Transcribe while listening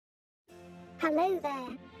Hello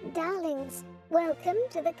there, darlings. Welcome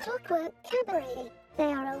to the Clockwork Cabaret. They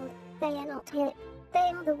are old, they are not hip. They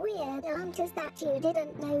are the weird answers that you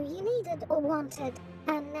didn't know you needed or wanted.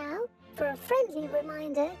 And now, for a friendly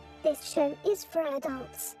reminder, this show is for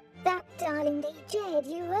adults. That darling DJ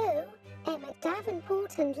duo, Emmett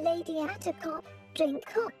Davenport and Lady Attercop, drink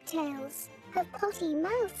cocktails, have potty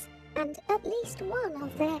mouths, and at least one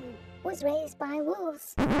of them was raised by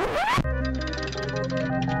wolves.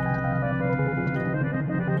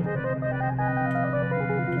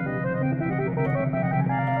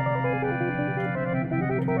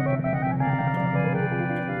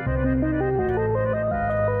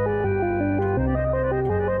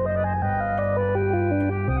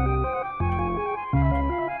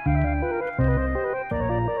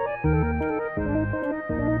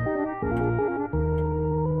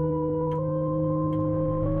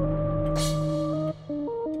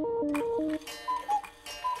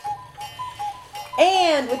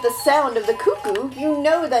 And with the sound of the cuckoo, you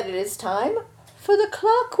know that it is time for the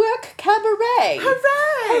Clockwork Cabaret.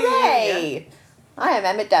 Hooray! Hooray! I am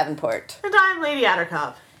Emmett Davenport. And I'm Lady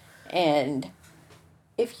Attercop. And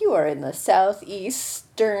if you are in the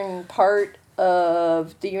southeastern part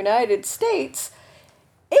of the United States,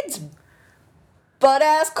 it's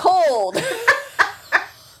butt-ass cold.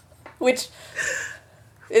 Which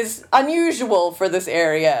is unusual for this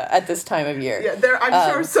area at this time of year. Yeah,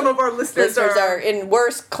 I'm sure some of our listeners are in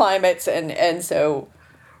worse climates and so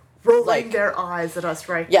rolling their eyes at us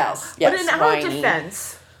right yes, now. Yes, but in whiny. our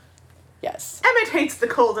defense, yes, Emmett hates the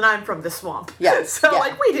cold and I'm from the swamp. Yes, So,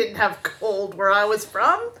 yeah. we didn't have cold where I was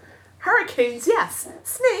from. Hurricanes, yes.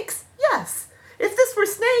 Snakes, yes. If this were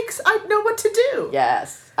snakes, I'd know what to do.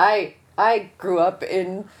 Yes. I grew up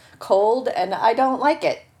in cold and I don't like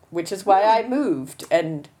it, which is why I moved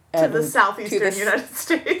and to the southeastern United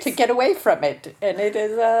States. To get away from it. And it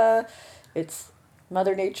is, it's,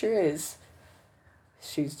 Mother Nature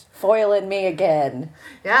she's foiling me again.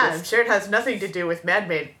 Yeah, I'm sure it has nothing to do with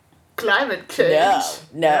man-made climate change.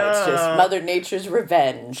 No, it's just Mother Nature's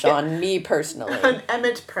revenge on me personally. On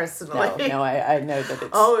Emmett personally. No, I know that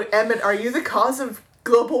it's... Oh, Emmett, are you the cause of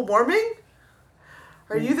global warming?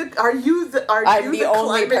 I'm the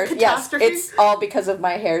only person. Yes, catastrophe? it's all because of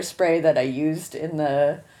my hairspray that I used in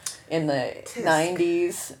the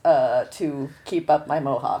 90s to keep up my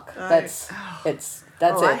mohawk. That's it.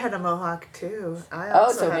 I had a mohawk too.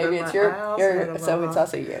 So maybe it's it's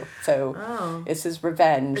also you. So this is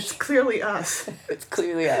revenge. It's clearly us. It's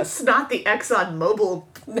clearly us. It's not the Exxon Mobil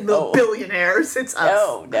billionaires. It's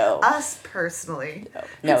us. No. Us personally.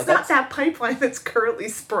 No. It's not that pipeline that's currently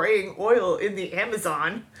spraying oil in the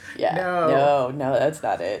Amazon. Yeah. No, that's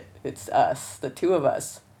not it. It's us, the two of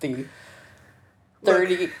us.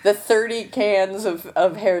 The 30 cans of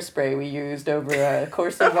hairspray we used over a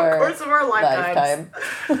course of our lifetime.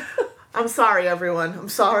 I'm sorry, everyone. I'm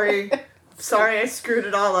sorry. Sorry I screwed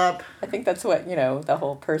it all up. I think that's what, the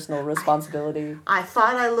whole personal responsibility. I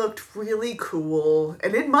thought I looked really cool,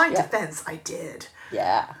 and in my defense, I did.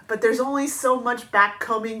 Yeah. But there's only so much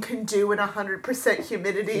backcombing can do in 100%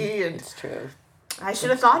 humidity, and it's true. I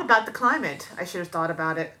should have thought about the climate. I should have thought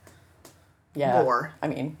about it more.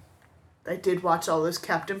 I did watch all those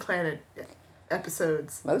Captain Planet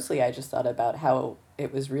episodes. Mostly I just thought about how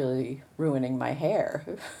it was really ruining my hair.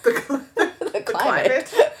 The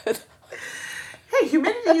climate. Hey,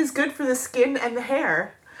 humidity is good for the skin and the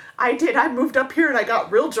hair. I moved up here and I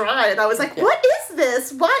got real dry and I was like, What is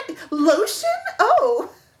this? What? Lotion?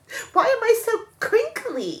 Oh, why am I so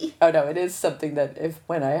crinkly? Oh no, it is something that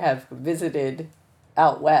when I have visited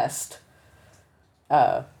out west,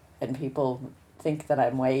 and people think that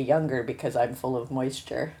I'm way younger because I'm full of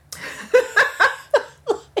moisture.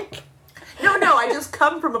 No, I just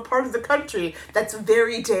come from a part of the country that's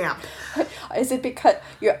very damp. Is it because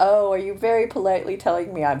are you very politely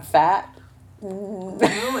telling me I'm fat? No,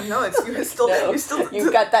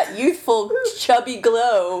 you've got that youthful, chubby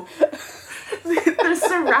glow. The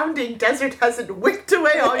surrounding desert hasn't wicked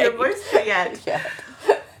away all your moisture yet. Yeah.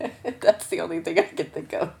 That's the only thing I can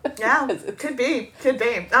think of. Yeah, could be.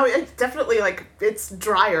 Oh, it's definitely it's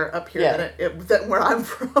drier up here than where I'm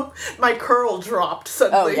from. My curl dropped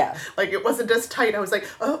suddenly. Oh, yeah. It wasn't as tight. I was like,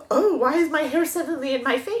 oh, why is my hair suddenly in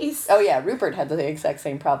my face? Oh, yeah, Rupert had the exact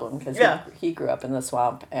same problem because he grew up in the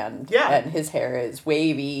swamp and his hair is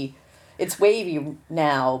wavy. It's wavy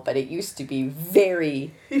now, but it used to be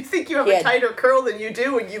very... You think you have a tighter curl than you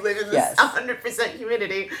do when you live in this 100%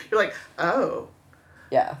 humidity. You're like, oh...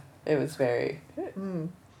 Yeah, it was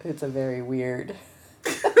it's a very weird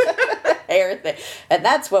hair thing. And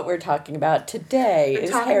that's what we're talking about today,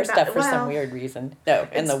 is hair stuff for some weird reason. No,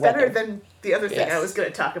 and the weather. the other thing I Yes. was going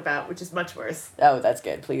to talk about, which is much worse. Oh, that's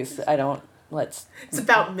good. Please, It's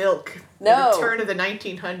about milk. No. The turn of the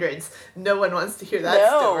 1900s. No one wants to hear that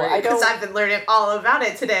No, story. I don't- Because I've been learning all about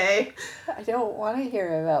it today. I don't want to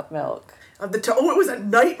hear about milk. It was a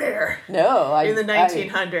nightmare No, in the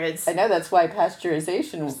 1900s. I know that's why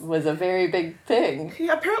pasteurization was a very big thing.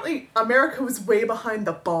 Yeah, apparently America was way behind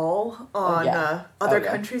the ball on other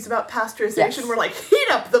countries about pasteurization. Yes. We're like, heat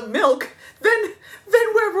up the milk, then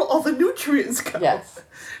where will all the nutrients go? Yes.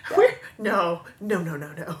 Yeah. No.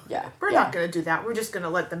 Yeah. We're Yeah. not going to do that. We're just going to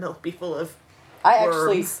let the milk be full of I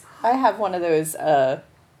worms. have one of those.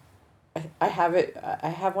 I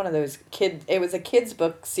have one of those it was a kids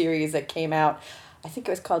book series that came out. I think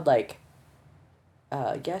it was called like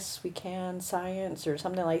Yes We Can Science or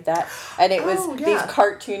something like that. And it was these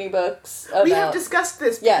cartoony books about... We have discussed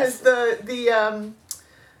this because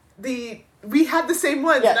we had the same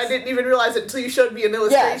ones and I didn't even realize it until you showed me an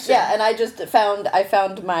illustration. Yeah, and I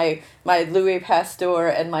found my Louis Pasteur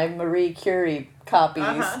and my Marie Curie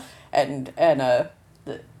copies and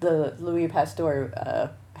the Louis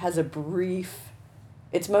Pasteur has a brief.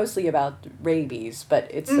 It's mostly about rabies, but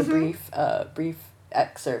it's the brief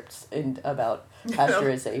excerpts about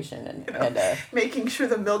pasteurization and making sure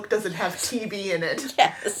the milk doesn't have TB in it.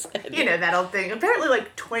 Yes. You know that old thing. Apparently,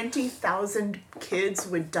 like 20,000 kids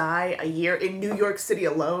would die a year in New York City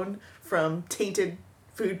alone from tainted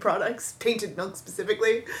food products, tainted milk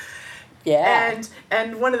specifically. Yeah.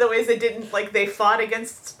 And one of the ways they fought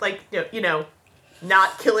against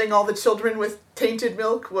not killing all the children with tainted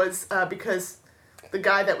milk was because the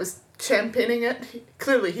guy that was championing it,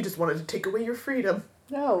 clearly he just wanted to take away your freedom.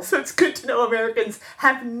 No. So it's good to know Americans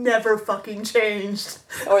have never fucking changed.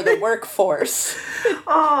 Or the workforce.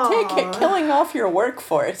 Killing off your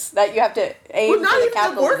workforce. That you have to aim not for the even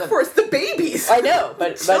capitalism. the workforce, the babies. I know,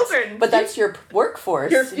 but children. But that's your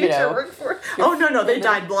workforce. Your future workforce. No, they you know.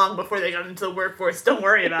 died long before they got into the workforce. Don't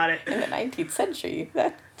worry about it. In the 19th century.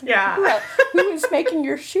 Yeah. Who was making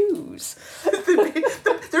your shoes?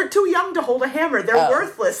 They're too young to hold a hammer. They're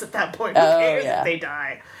worthless at that point. Who cares if they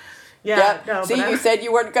die? Yeah. No, See, you said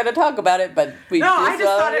you weren't going to talk about it, but we. No, I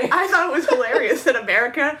thought it was hilarious that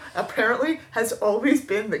America apparently has always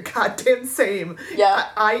been the goddamn same. Yeah.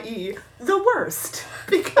 I.e., the worst.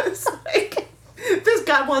 Because this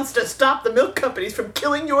guy wants to stop the milk companies from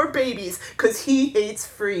killing your babies because he hates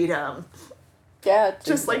freedom. Yeah.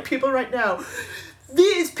 Just like people right now.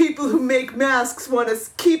 These people who make masks want to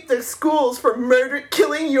keep the schools from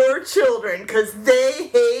killing your children because they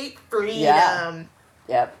hate freedom.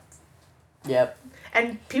 Yeah. Yep.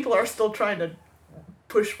 And people are still trying to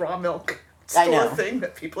push raw milk. It's I still know. a thing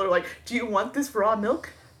that people are like, do you want this raw milk?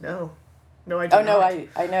 No. No, I do not. No,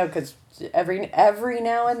 I know, because every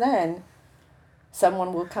now and then,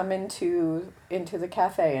 someone will come into the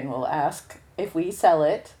cafe and will ask if we sell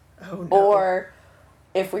it, Oh, no. or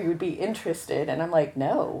if we would be interested, and I'm like,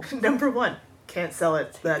 no. Number one, can't sell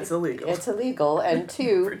it. That's illegal. It's illegal, and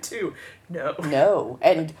Number two, two, no. no.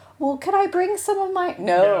 And, well, could I bring some of my...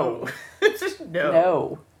 No.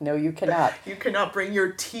 No, you cannot. You cannot bring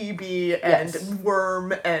your TB Yes. and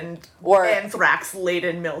worm and Or-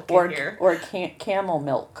 anthrax-laden milk in here. Or camel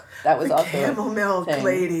milk. That was also a Camel milk, thing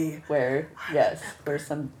lady. where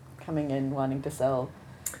some coming in wanting to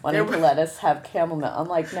There let us have camel milk. I'm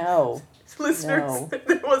like, no. Listeners,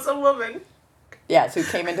 there was a woman Yes, who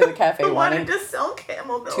came into the cafe who wanted wanting to sell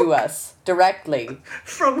camel milk to us directly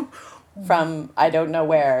from I don't know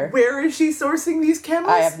where. Where is she sourcing these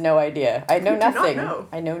camels? I have no idea. I know do not nothing. know.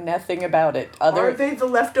 I know nothing about it. Are they the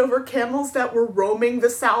leftover camels that were roaming the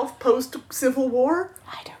South post-Civil War?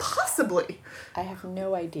 I don't know. Possibly. I have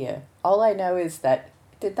no idea. All I know is that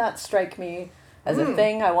it did not strike me as a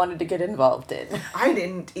thing I wanted to get involved in. I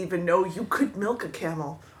didn't even know you could milk a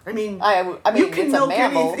camel. I mean, I mean, you can it's milk a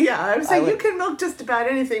mammal. anything. Yeah, I was saying you would- can milk just about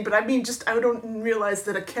anything, but I mean, I don't realize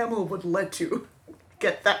that a camel would let you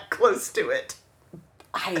get that close to it.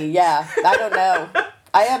 I don't know.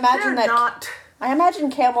 I imagine They're that not. I imagine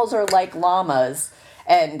camels are like llamas,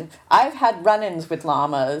 and I've had run-ins with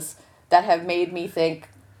llamas that have made me think,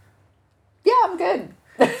 yeah, I'm good.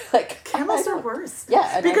 Like Camels I are don't- worse.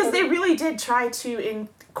 Yeah, and because I they really did try to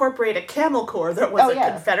incorporate a camel corps that was a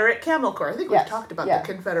Confederate camel corps. I think we've Yes, talked about yeah. the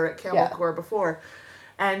Confederate camel Yeah. corps before,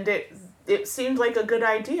 and it seemed like a good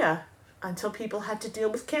idea until people had to deal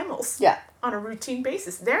with camels. Yeah. On a routine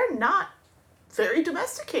basis. They're not very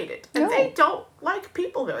domesticated, and No. they don't like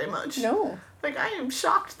people very much. No. Like, I am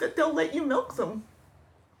shocked that they'll let you milk them.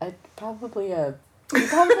 You probably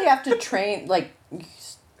have to train, like,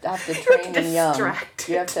 have to train them young. You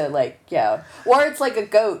have to or it's like a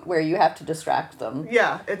goat where you have to distract them.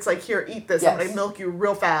 Yeah, it's like, here, eat this. I'm gonna milk you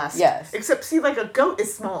real fast. Yes. Except, see, like a goat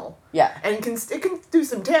is small. Yeah. And it can do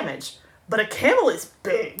some damage, but a camel is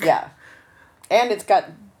big. Yeah. And it's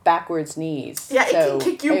got backwards knees. Yeah, it can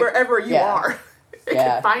kick you wherever you are. It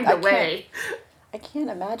can find a way. I can't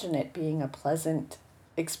imagine it being a pleasant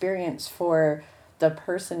experience for the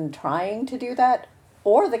person trying to do that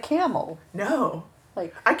or the camel. No.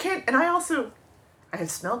 Like, I can't, and I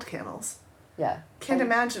have smelled camels. Yeah. Can't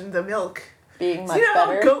imagine the milk being much better.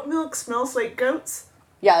 better. How goat milk smells like goats?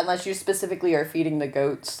 Yeah, unless you specifically are feeding the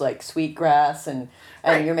goats like sweet grass and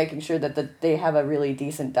you're making sure that they have a really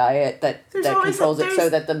decent diet that controls it so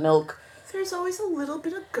that the milk. There's always a little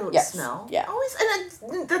bit of goat smell. Yeah. Always,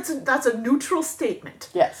 and that's a neutral statement.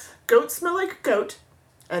 Yes. Goats smell like goat,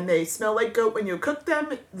 and they smell like goat when you cook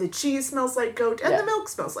them. The cheese smells like goat, and the milk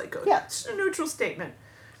smells like goat. Yeah. It's a neutral statement.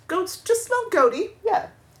 Goats just smell goaty. Yeah.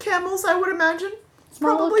 Camels, I would imagine,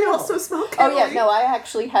 smell probably also smell camel-y. Oh yeah, no, I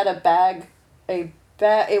actually had a bag.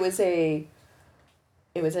 It was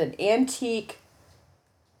an antique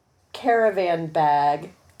caravan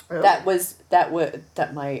bag that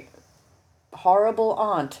my horrible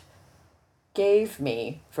aunt gave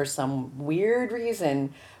me for some weird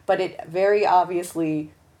reason, but it very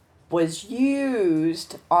obviously was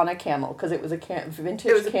used on a camel because it was a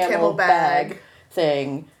vintage camel bag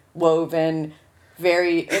thing, woven.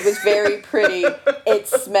 It was very pretty. It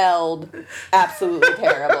smelled absolutely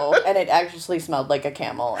terrible, and it actually smelled like a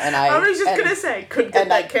camel. And I was just gonna say, couldn't get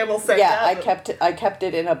that camel scent out. Yeah, I kept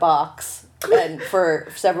it in a box and for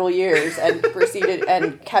several years, and proceeded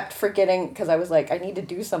and kept forgetting because I was like, I need to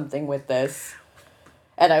do something with this.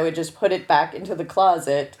 And I would just put it back into the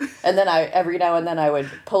closet, and then every now and then I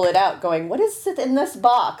would pull it out, going, "What is it in this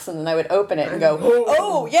box?" And then I would open it and go,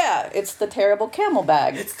 "Oh yeah, it's the terrible camel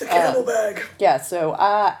bag." It's the camel bag. Yeah. So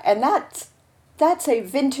and that's a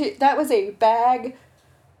vintage. That was a bag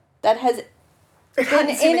that has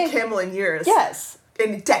hadn't seen a camel in years. Yes.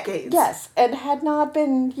 In decades. Yes, and had not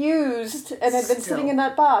been used, and had been sitting in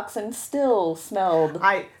that box, and still smelled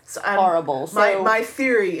horrible. So my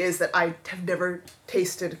theory is that I have never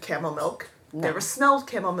tasted camel milk, never smelled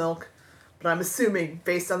camel milk, but I'm assuming,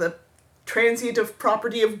 based on the transitive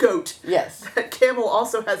property of goat, yes, that camel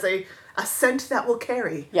also has a scent that will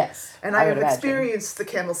carry. Yes, and I have experienced the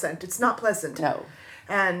camel scent. It's not pleasant. No,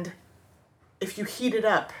 and if you heat it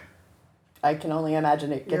up, I can only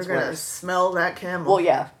imagine it gets worse. You're gonna smell that camel. Well,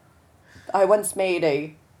 yeah. I once made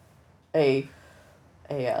I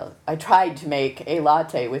tried to make a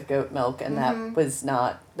latte with goat milk, and that was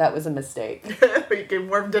a mistake. You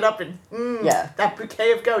warmed it up and that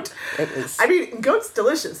bouquet of goat. It was. I mean, goat's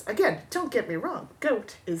delicious. Again, don't get me wrong.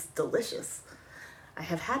 Goat is delicious. I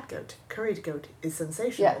have had goat. Curried goat is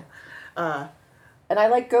sensational. Yeah. And I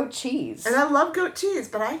like goat cheese. And I love goat cheese,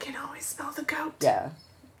 but I can always smell the goat. Yeah.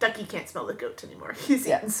 Ducky can't smell the goat anymore. He's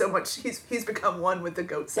eaten so much. He's become one with the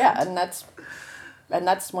goat scent. Yeah, and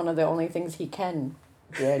that's one of the only things he can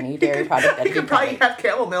do. Any dairy product that he could probably have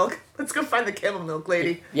camel milk. Let's go find the camel milk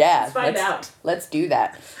lady. Yeah, let's find out. Let's do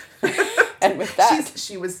that. And with that,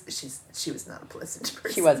 she was not a pleasant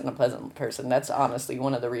person. She wasn't a pleasant person. That's honestly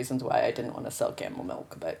one of the reasons why I didn't want to sell camel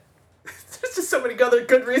milk. But there's just so many other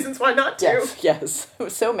good reasons why not to. Yes,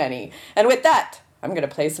 so many. And with that, I'm gonna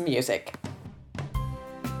play some music.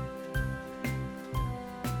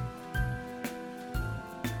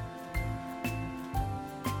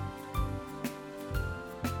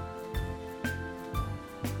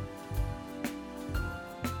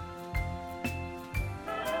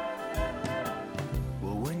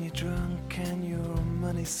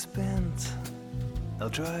 Spent. I'll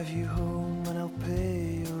drive you home and I'll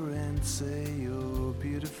pay your rent. Say you're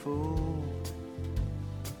beautiful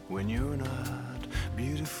when you're not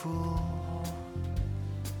beautiful.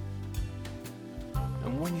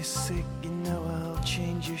 And when you're sick, you know I'll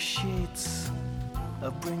change your sheets.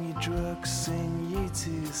 I'll bring you drugs, sing you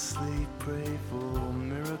to sleep. Pray for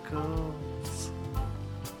miracles.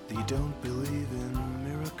 You don't believe in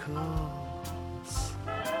miracles.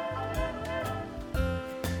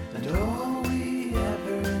 And all we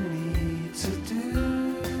ever need to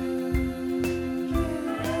do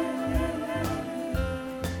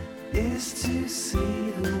is to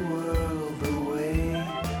see the world the way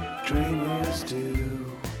dreamers do.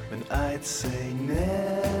 And I'd say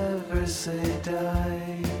never say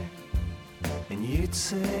die, and you'd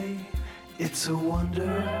say it's a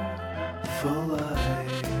wonderful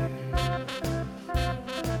life.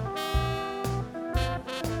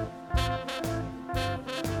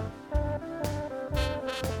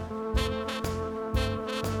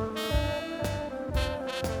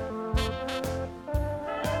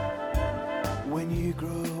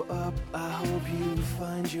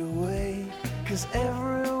 As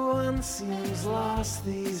everyone seems lost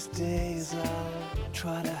these days, I'll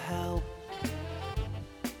try to help,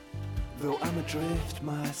 though I'm adrift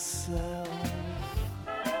myself.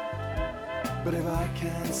 But if I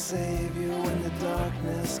can't save you when the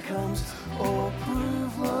darkness comes, or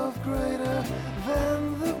prove love greater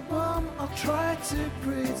than the bomb, I'll try to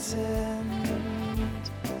pretend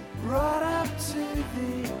right up to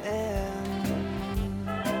the end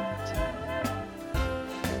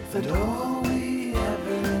that all we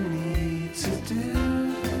ever need to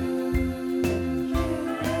do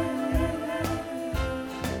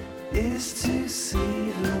is to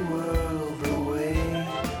see the world the way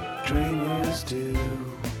dreamers do.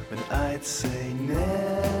 And I'd say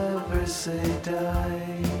never say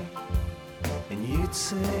die, and you'd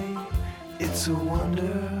say it's a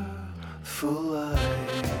wonderful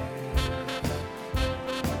life.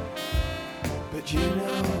 But you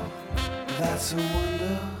know that's a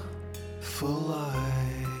wonderful life.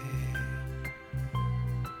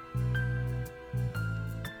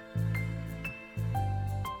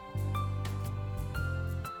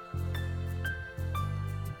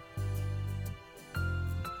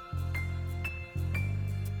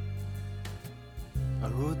 I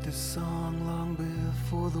wrote this song long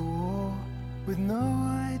before the war, with no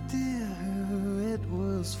idea who it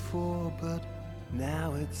was for, but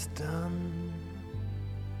now it's done.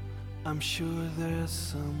 I'm sure there's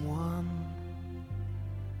someone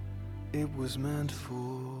it was meant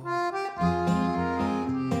for.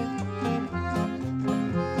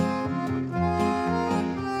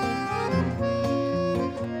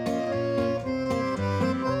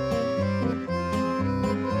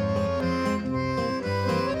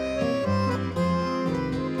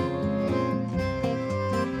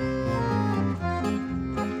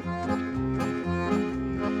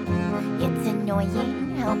 It's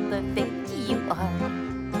annoying how perfect you are.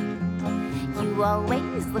 You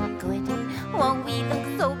always look good while we look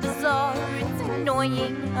so bizarre. It's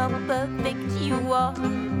annoying how perfect you are.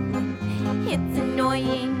 It's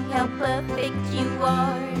annoying how perfect you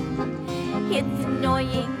are. It's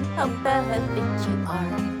annoying how perfect you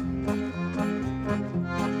are.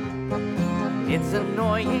 It's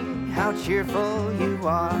annoying how cheerful you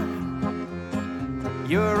are.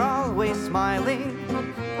 You're always smiling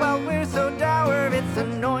while we're so dour. It's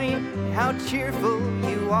annoying how cheerful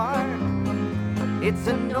you are. It's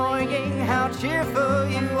annoying how cheerful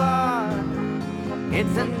you are.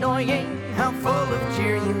 It's annoying how full of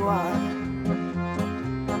cheer you are.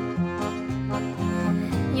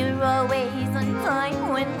 You're always on time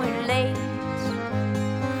when we're late.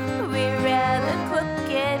 We're rather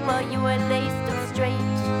crooked while you are laced up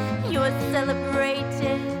straight. You're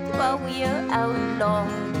celebrated while we're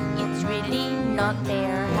outlawed. It's really not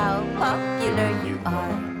fair how popular you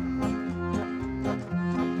are.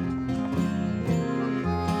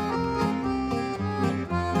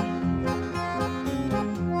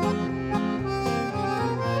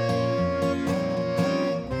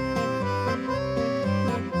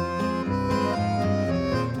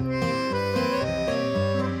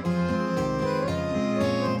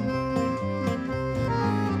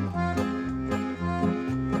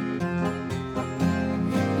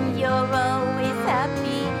 You're always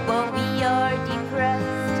happy while we are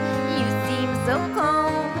depressed. You seem so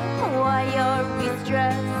calm, why are we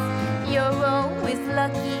stressed? You're always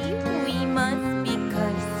lucky, we must be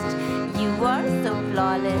cursed. You are so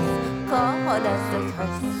flawless, call us a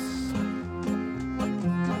curse.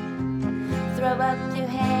 Throw up your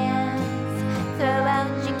hands, throw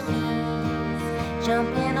out your keys.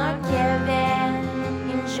 Jump in our caravan,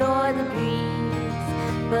 enjoy the breeze.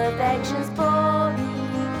 Perfection's boring,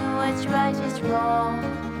 what's right is wrong.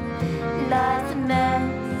 Lots of mess,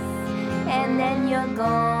 and then you're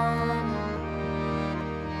gone.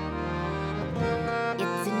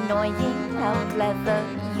 It's annoying how clever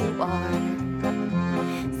you are.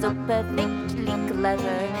 So perfectly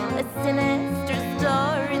clever, a sinister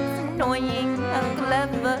star. It's annoying how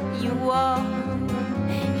clever you are.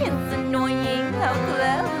 It's annoying how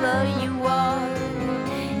clever you are.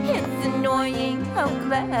 It's annoying how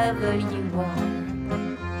clever you are.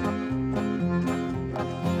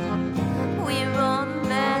 We're on the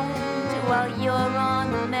mat while you're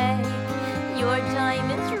on the meg. Your time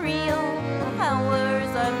is real,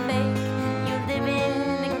 ours are fake. You live in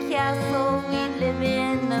a castle, we live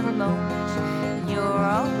in a moat. You're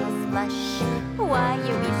always flush, why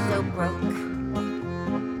are we so broke?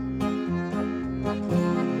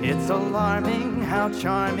 It's alarming how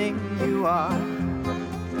charming you are.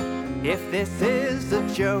 If this is a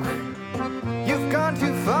joke, you've gone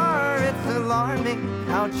too far. It's alarming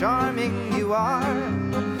how charming you are.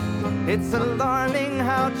 It's alarming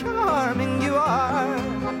how charming you are.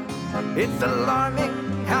 It's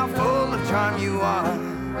alarming how full of charm you are.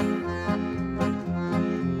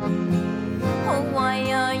 Oh, why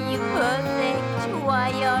are you perfect?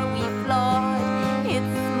 Why are we flawed?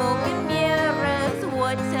 It's smoke and mirrors,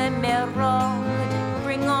 what a mirage.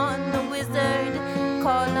 Bring on the wizard,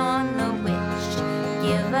 call on the witch.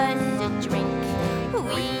 Give us a drink,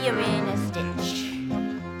 we are in a stitch.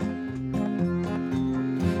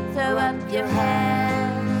 Throw up your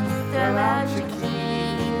hands, throw out your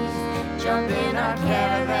keys. Jump in our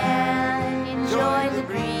caravan, enjoy the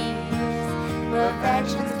breeze.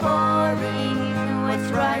 Perfection's boring, what's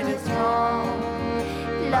right is wrong.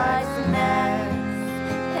 Life's a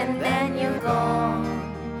mess, and then you're gone.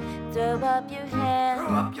 Throw up your hands,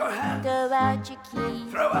 Throw up your hands, throw out your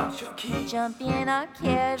keys. throw out your keys. Jump in our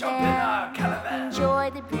caravan, Jump in our caravan, enjoy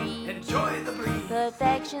the breeze. enjoy the breeze.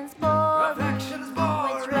 Perfection's boring, Perfection's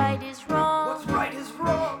boring. what's right is wrong. What's right is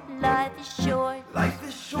wrong. Life is short, Life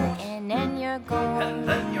is short, and then you're gone. and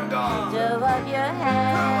then you're gone. Throw up your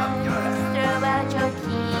hands, Throw up your hands, throw out your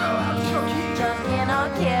keys. throw out your keys. Jump in our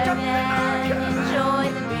caravan, enjoy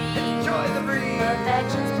the breeze. Enjoy the breeze.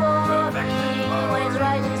 Perfection's boring, Perfection's boring. when it's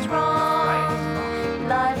right is wrong.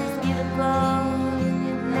 Life is beautiful,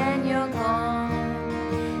 and then you're gone.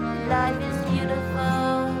 Life is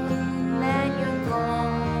beautiful, and then you're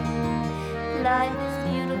gone. Life is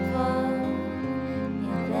beautiful,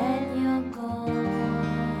 and then you're gone.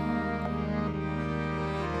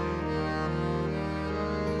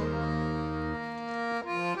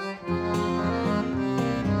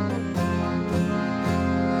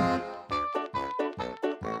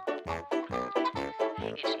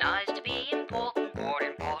 It's nice to be important, more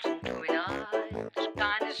important to be nice.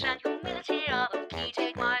 Kindness and humility are the key,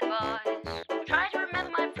 take my advice. Try to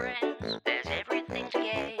remember, my friends, there's everything to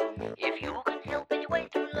gain. If you can help any way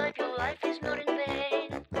through life, your life is not in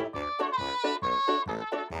vain.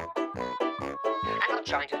 I'm not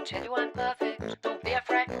trying to tell you I'm perfect, don't be a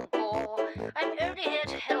frightened bore. I'm only here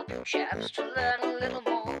to help you chaps to learn a little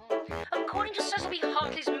more. According to Cecil B.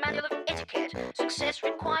 Hartley's Manual of Etiquette, success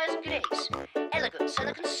requires grace, elegance, and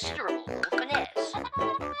a considerable finesse.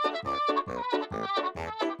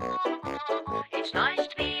 It's nice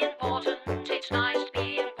to be important, it's nice to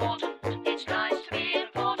be important, it's nice to be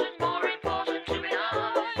important, more important to be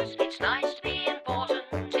nice. It's nice to be important,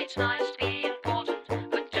 it's nice to be important,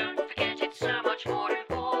 but don't forget it's so much more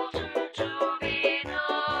important to be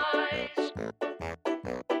nice.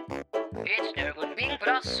 It's no good being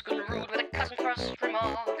brusque and rude with a cousin thrust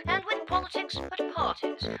remark, and with politics at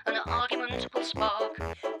parties, an argument will spark.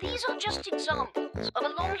 These are just examples of a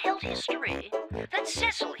long-held history that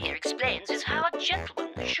Cecil here explains is how a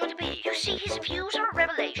gentleman should be. You see, his views are a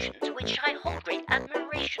revelation to which I hold great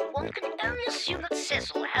admiration. One can only assume that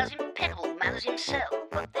Cecil has impeccable manners himself,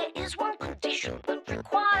 but there is one condition that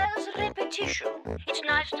requires repetition. It's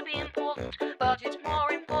nice to be important, but it's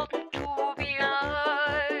more important to be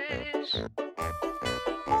nice.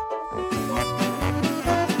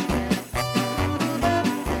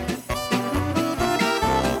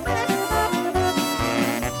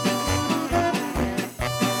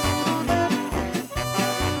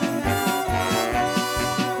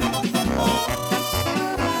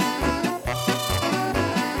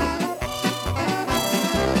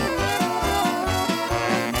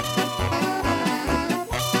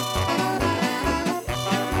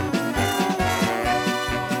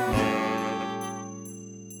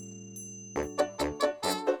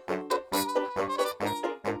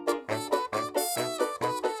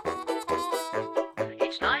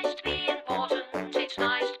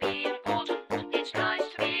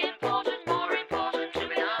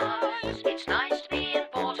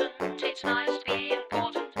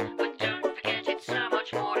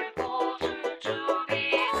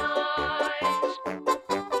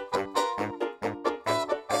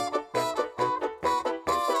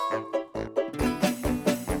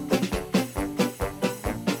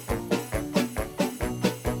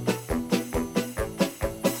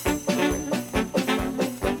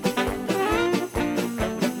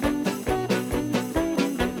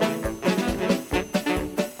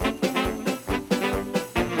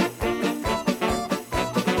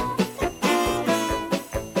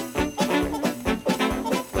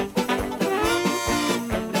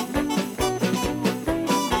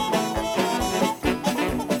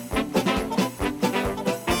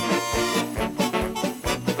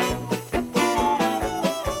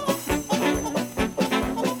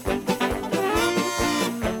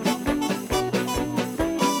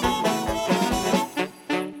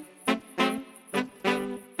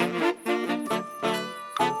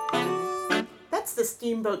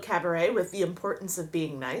 Steamboat Cabaret with The Importance of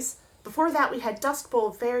Being Nice. Before that, we had Dust Bowl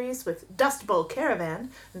Fairies with Dust Bowl Caravan.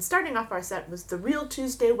 And starting off our set was The Real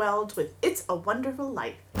Tuesday Weld with It's a Wonderful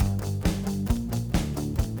Life.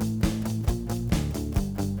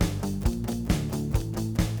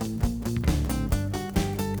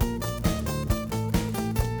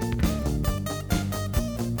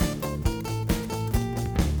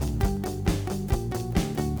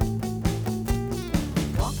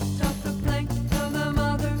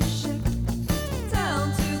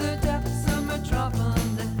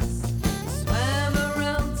 Swam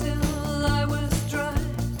around till I was dry.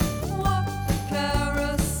 Walked the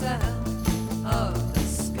carousel.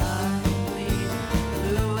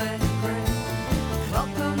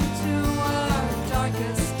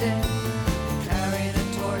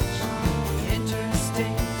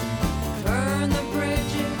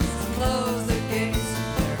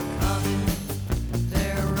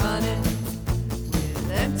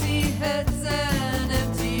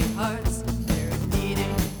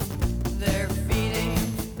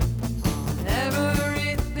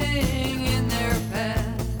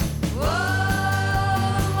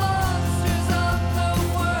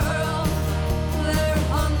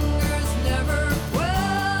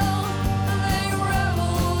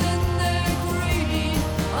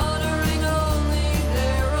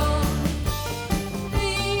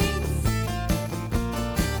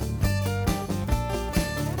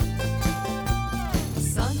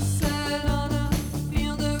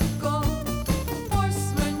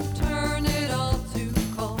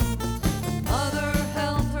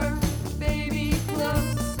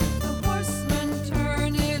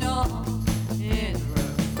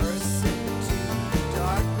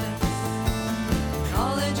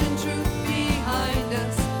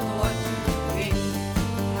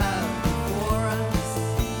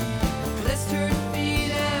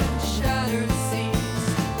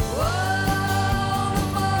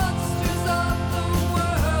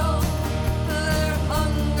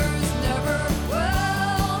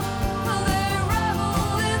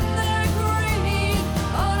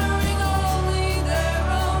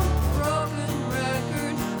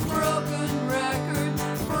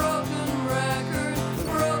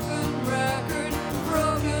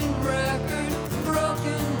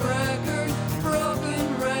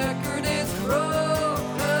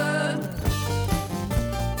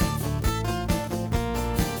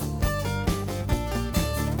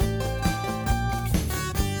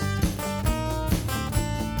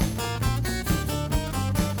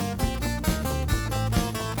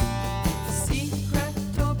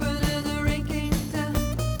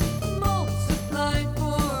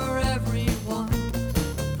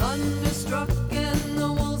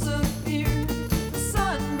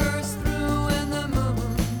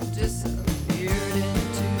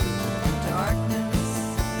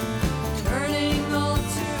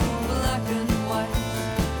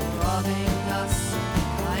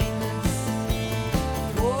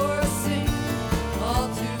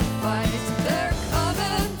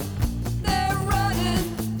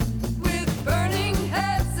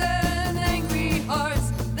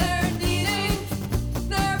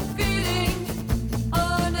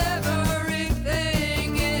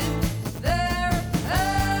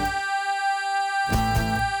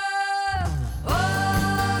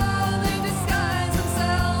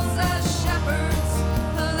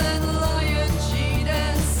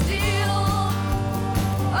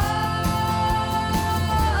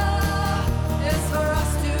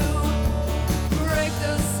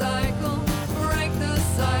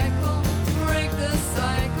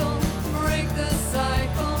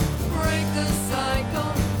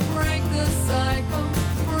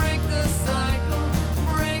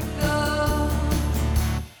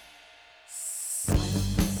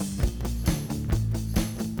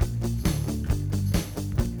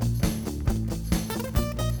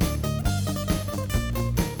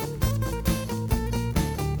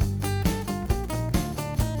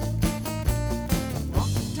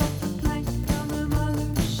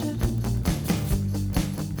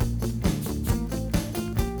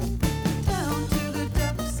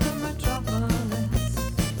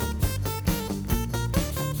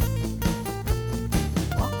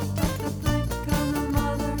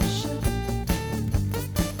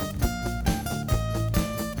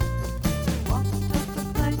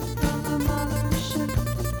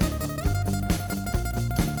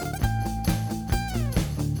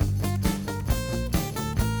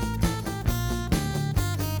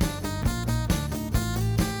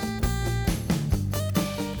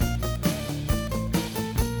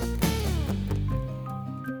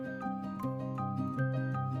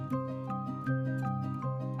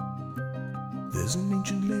 There's an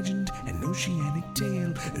ancient legend, an oceanic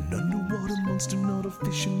tale, an underwater monster, not a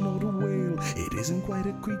fish and not a whale. It isn't quite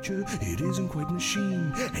a creature, it isn't quite a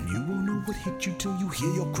machine, and you won't know what hit you till you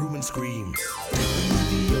hear your crewman scream. Beneath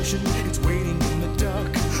the ocean, it's waiting in the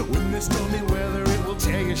dark. When there's stormy weather, it will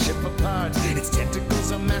tear your ship apart. Its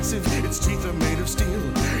tentacles are massive, its teeth are made of steel.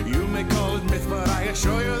 You may call it myth, but I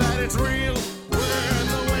assure you that it's real. When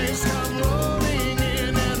the waves come rolling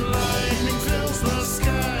in and lightning fills the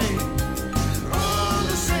sky, all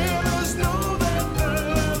the sailors know that the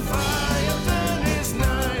Leviathan is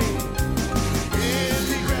nigh. If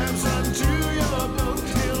he grabs onto your boat,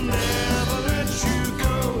 he'll never let you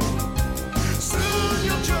go. Soon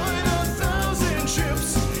you'll join 1,000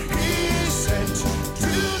 ships he's sent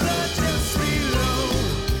to the depths below.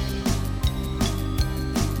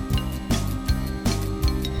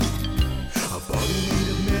 A body made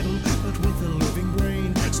of metal, but with a living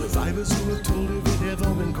brain. Survivors who have told of it have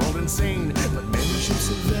all been called insane. But many ships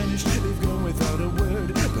have vanished, they've gone without a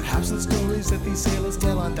word. Perhaps the stories that these sailors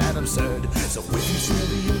tell aren't that absurd. So if you sail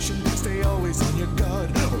the ocean, stay always on your guard,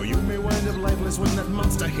 or you may wind up lifeless when that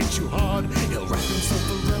monster hits you hard. He'll wrap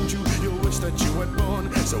himself around you, you'll wish that you weren't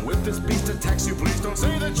born. So if this beast attacks you, please don't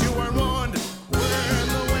say that you weren't warned. When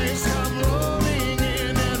the waves come rolling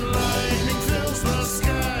in and lightning fills the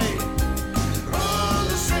sky, all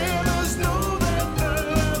the sailors know that the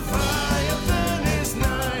Leviathan is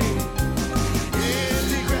nigh. If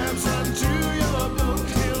he grabs onto your boat,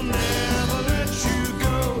 he'll never let you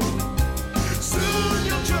go. Soon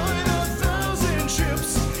you'll join 1,000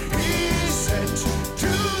 ships he's sent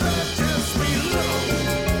to the depths below.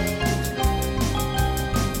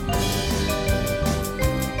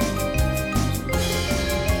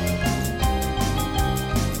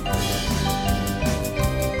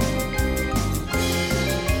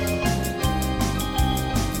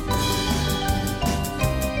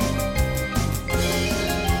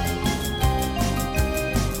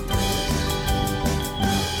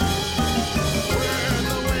 When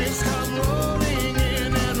the waves come rolling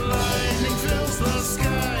in and lightning fills the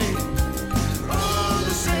sky, all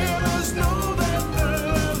the sailors know that the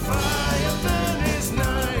Leviathan is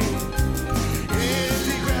nigh. If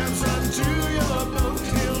he grabs onto your boat,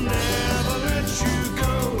 he'll never let you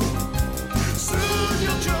go. Soon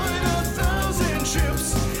you'll join 1,000 ships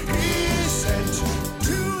he's sent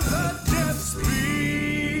to the depths below.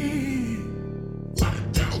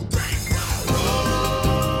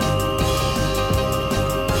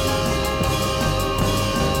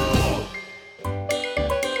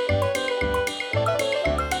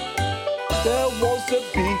 There was a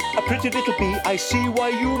bee, a pretty little bee. I see why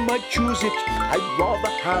you might choose it. I'd rather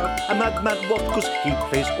have a madman wasp, 'cause he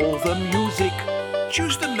plays all the music.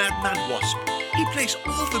 Choose the Madman Wasp. He plays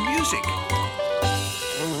all the music.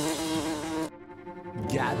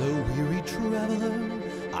 Gather, weary traveler,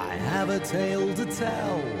 I have a tale to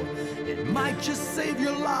tell. It might just save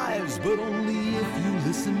your lives, but only if you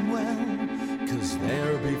listen well. 'Cause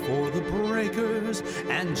there before the breakers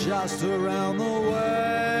and just around the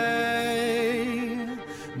way,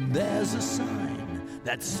 there's a sign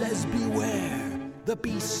that says beware, the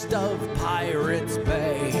beast of Pirates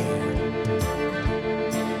Bay.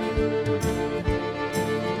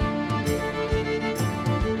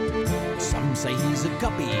 Some say he's a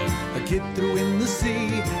guppy, a kid threw in the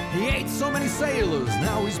sea. He ate so many sailors,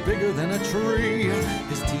 now he's bigger than a tree.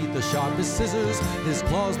 His teeth are sharp as scissors, his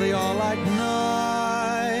claws they are like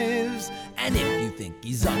knives. And if you think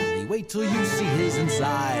he's ugly, wait till you see his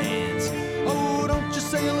insides. Oh, don't you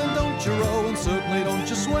sail and don't you row, and certainly don't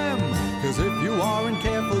you swim. 'Cause if you aren't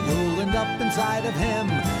careful, you'll end up inside of him.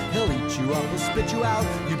 He'll eat you up or spit you out,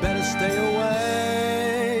 you better stay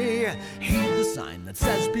away. Heed the sign that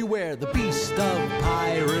says beware, the beast of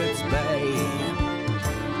Pirates Bay.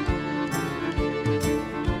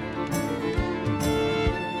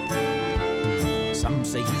 Some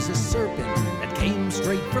say he's a serpent that came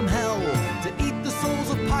straight from hell to eat the souls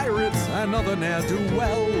of pirates and other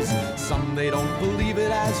ne'er-do-wells. Some they don't believe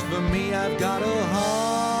it, as for me I've got a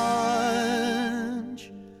hunch.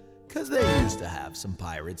 'Cause they used to have some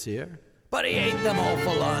pirates here, but he ate them all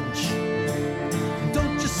for lunch.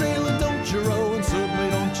 Don't you sail and don't you row, and certainly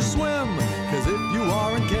don't you swim. 'Cause if you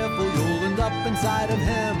aren't careful, you'll end up inside of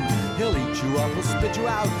him. He'll eat you up or spit you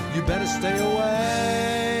out, you better stay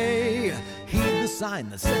away. Heed the sign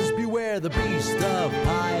that says beware, the beast of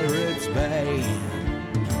Pirates Bay.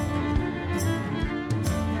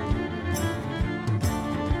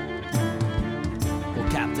 Well,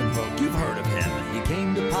 Captain Hook, you've heard of him. He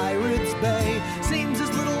came to Pirates Bay. Seems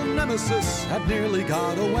his little nemesis had nearly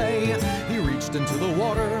got away. He reached into the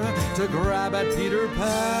water to grab at Peter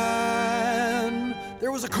Pan.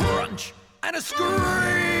 There was a crunch, and a scream.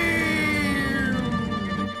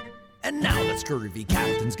 And now that scurvy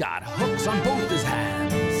captain's got hooks on both his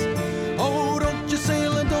hands. Oh, don't you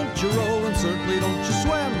sail and don't you row and certainly don't you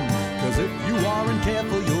swim. 'Cause if you aren't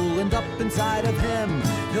careful, you'll end up inside of him.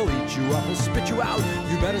 He'll eat you up, he'll spit you out,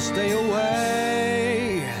 you better stay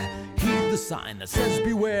away. Heed the sign that says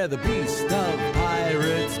beware the beast of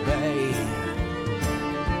Pirates Bay.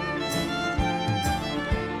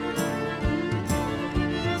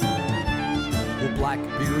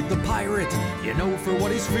 Blackbeard the pirate, you know for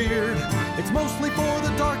what he's feared. It's mostly for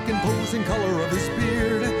the dark imposing color of his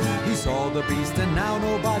beard. He saw the beast and now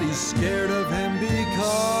nobody's scared of him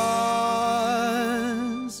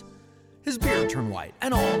because his beard turned white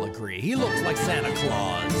and all agree he looks like Santa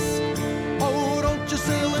Claus. Oh, don't you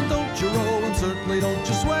sail and don't you row and certainly don't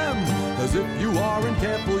you swim. 'Cause if you aren't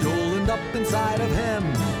careful, you'll end up inside of him.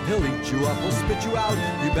 He'll eat you up, he'll spit you out,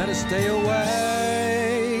 you better stay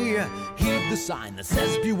away. Heed the sign that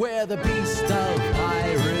says beware the beast of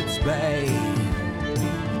Pirates Bay.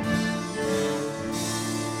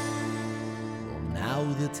 Well, now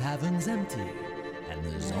the tavern's empty and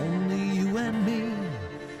there's only you and me.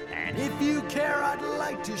 And if you care, I'd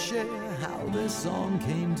like to share how this song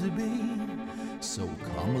came to be. So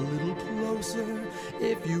come a little closer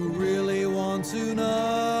if you really want to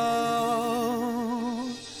know.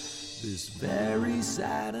 This very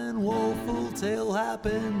sad and woeful tale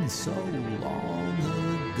happened so long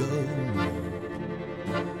ago.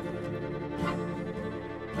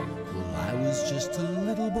 Well, I was just a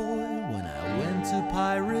little boy when I went to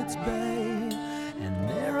Pirates Bay, and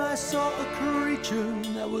there I saw a creature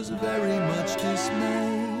that was very much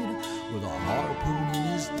dismayed, with a harpoon in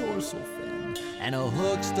his dorsal fin and a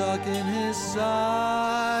hook stuck in his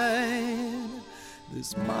side.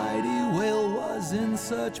 This mighty whale was in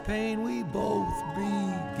such pain we both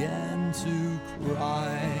began to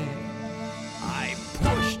cry. I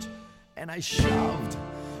pushed and I shoved,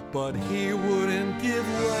 but he wouldn't give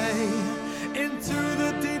way. Into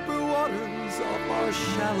the deeper waters of our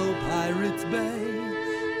shallow Pirates Bay,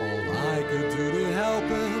 all I could do to help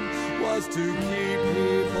him was to keep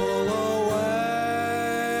people away.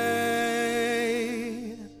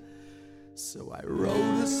 So I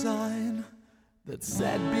wrote a sign that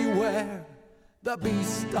said beware the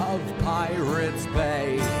beast of Pirates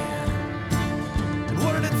Bay. And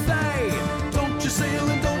what did it say? Don't you sail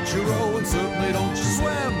and don't you row and certainly don't you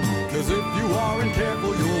swim. 'Cause if you aren't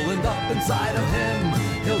careful, you'll end up inside of him.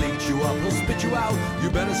 He'll eat you up, he'll spit you out, you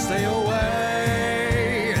better stay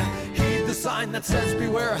away. Heed the sign that says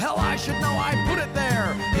beware, hell I should know I put it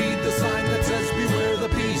there. Heed the sign that says beware the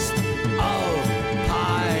beast of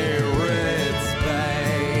Pirates Bay.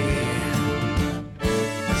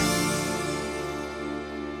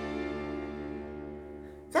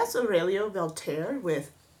 That's Aurelio Voltaire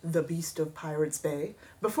with The Beast of Pirates Bay.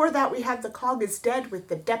 Before that, we had The Cog is Dead with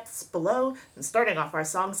The Depths Below, and starting off our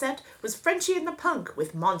song set was Frenchie and the Punk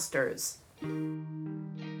with Monsters.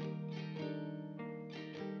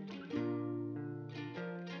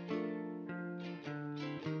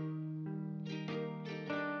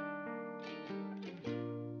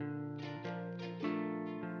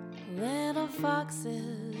 Little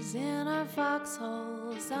foxes in our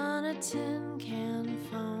foxholes on a tin can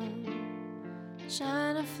phone.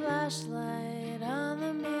 Shine a flashlight on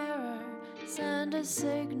the mirror, send a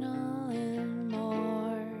signal in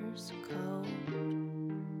Morse code.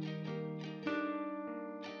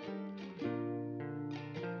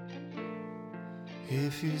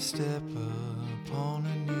 If you step upon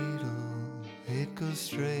a needle, it goes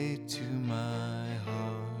straight to my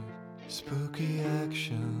heart. Spooky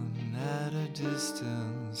action at a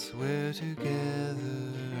distance, we're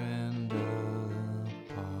together and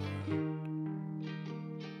apart.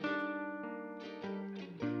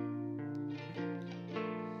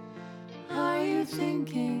 Are you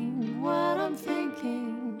thinking what I'm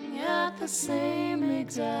thinking at the same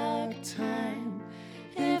exact time?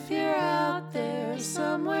 If you're out there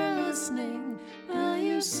somewhere listening, will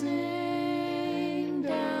you sing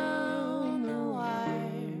down the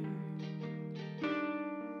wire?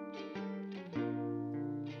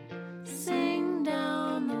 Sing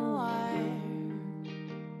down the wire.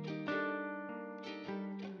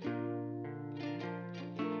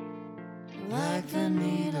 Like the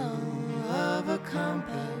needle of a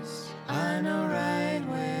compass, I know right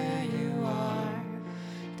where you are.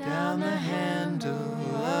 Down the handle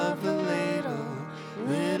of the ladle,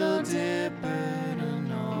 Little Dipper to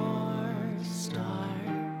North Star.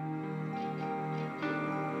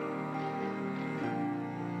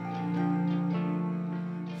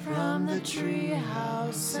 From the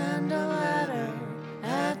treehouse, send a letter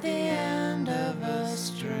at the end of a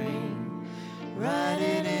string. write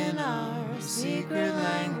it in our secret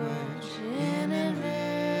language in invisible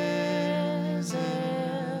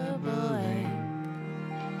ink.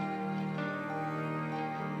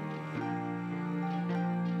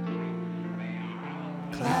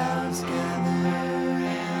 Clouds gather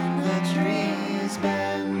and the trees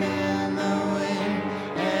bend in the wind,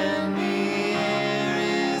 and the air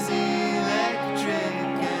is electric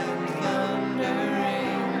and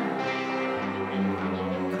thundering.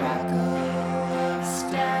 Crackle of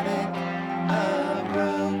static, a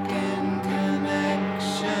broken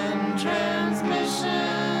connection,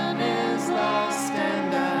 transmission is lost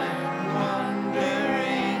and I'm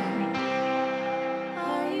wondering.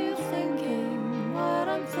 Are you thinking what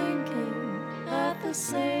I'm thinking at the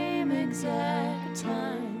same exact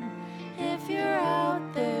time? If you're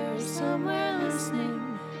out there somewhere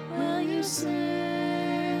listening, will you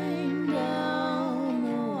sing down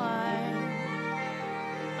the wire?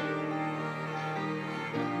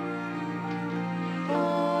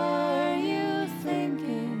 Are you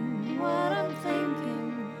thinking what I'm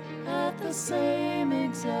thinking at the same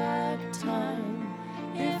exact time?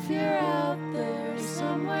 If you're out there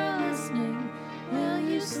somewhere listening, will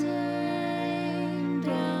you sing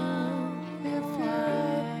down? If you're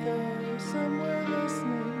out there somewhere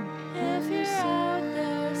listening, if you're out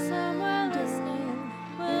there somewhere listening,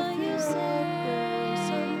 will you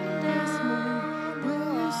sing down?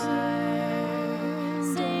 Will you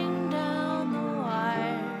sing down the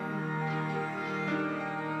wire?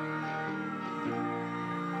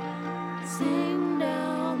 Sing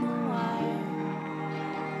down the wire.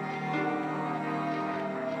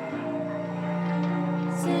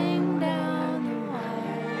 Sing down the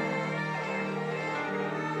wire.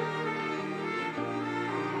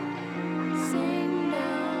 Sing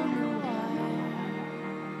down the wire.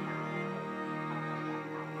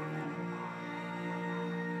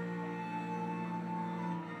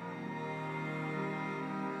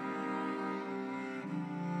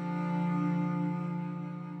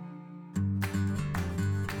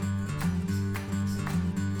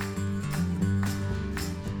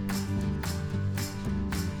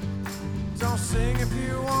 Don't sing if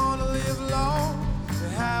you wanna live long. You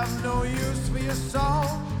have no use for your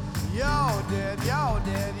song. You're dead, you're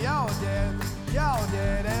dead, you're dead, you're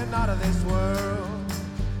dead and not of this world.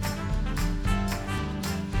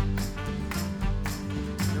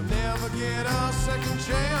 You'll never get a second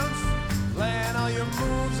chance. Plan all your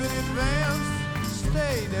moves in advance.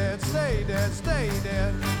 Stay dead, stay dead, stay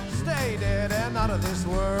dead, stay dead and not of this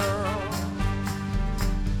world.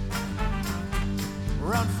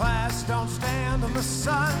 Run fast, don't stand in the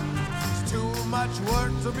sun. It's too much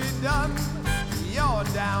work to be done. You're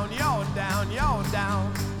down, you're down, you're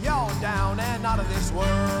down, you're down and out of this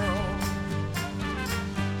world.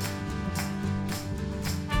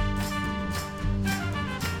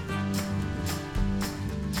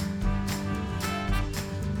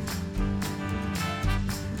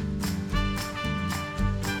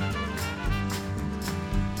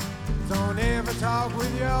 Don't ever talk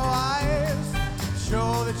with your eyes.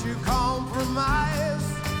 Show that you compromise.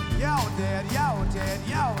 You're dead, you're dead,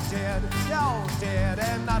 you're dead, you're dead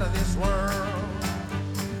and out of this world.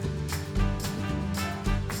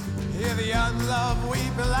 Hear the unloved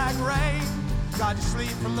weeping like rain. God, you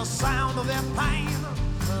sleep from the sound of their pain.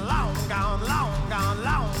 Long gone, long gone,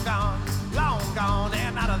 long gone, long gone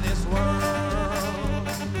and out of this world.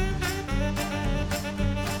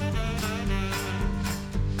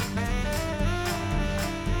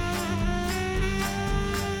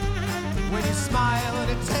 When you smile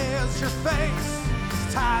and it tears your face,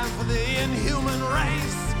 it's time for the inhuman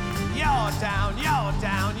race. You're down, you're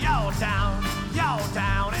down, you're down, you're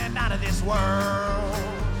down and out of this world.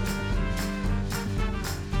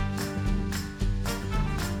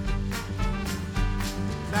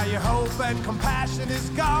 Now your hope and compassion is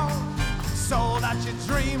gone. Sold out your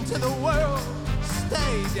dream to the world.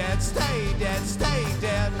 Stay dead, stay dead, stay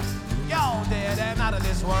dead. You're dead and out of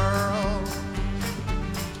this world.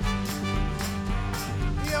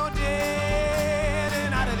 You're dead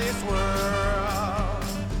and out of this world.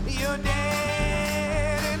 You're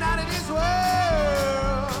dead and out of this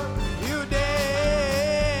world. You're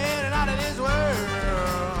dead and out of this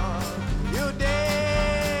world. You're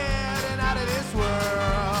dead and out of this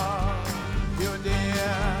world. You're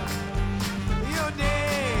dead. You're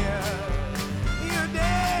dead. You're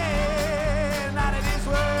dead and out of this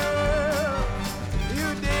world.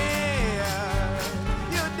 You're dead.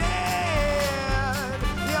 You're dead.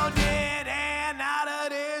 You're dead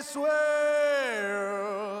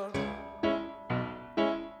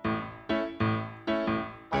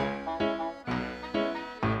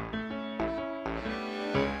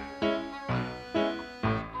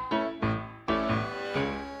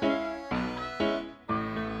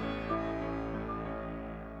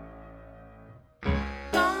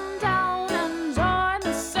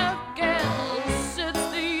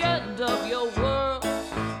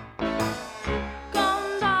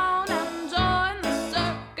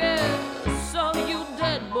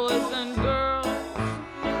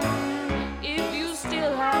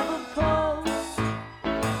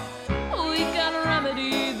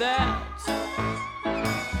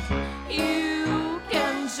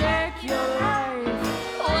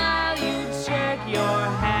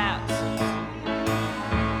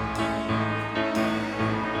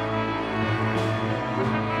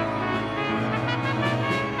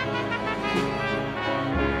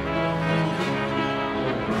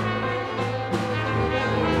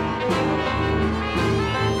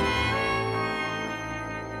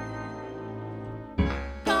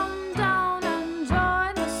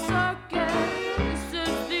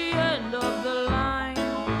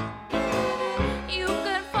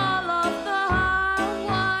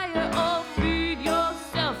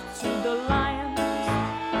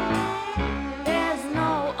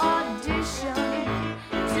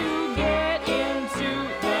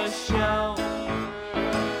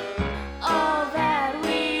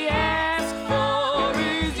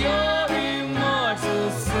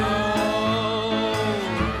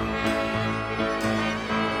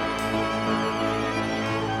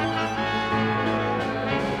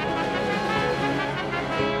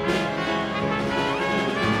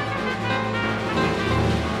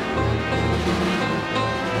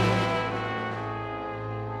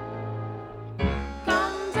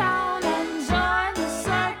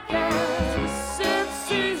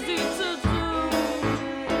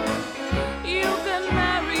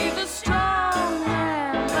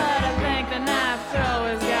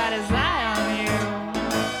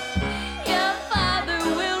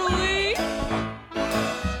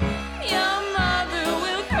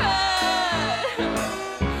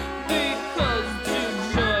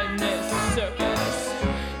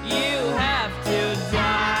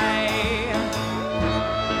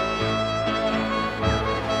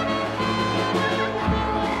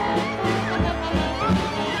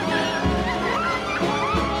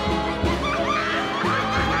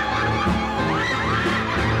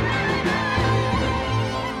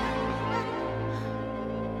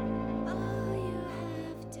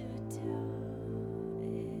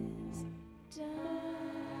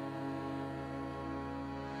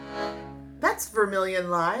That's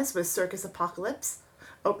Vermilion Lies with Circus Apocalypse.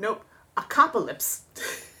 Oh, nope. Acopolypse.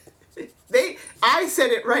 I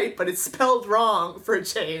said it right, but it's spelled wrong for a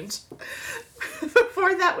change.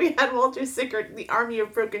 Before that, we had Walter Sickert and the Army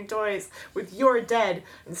of Broken Toys with You're Dead.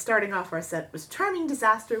 And starting off our set was Charming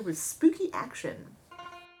Disaster with Spooky Action.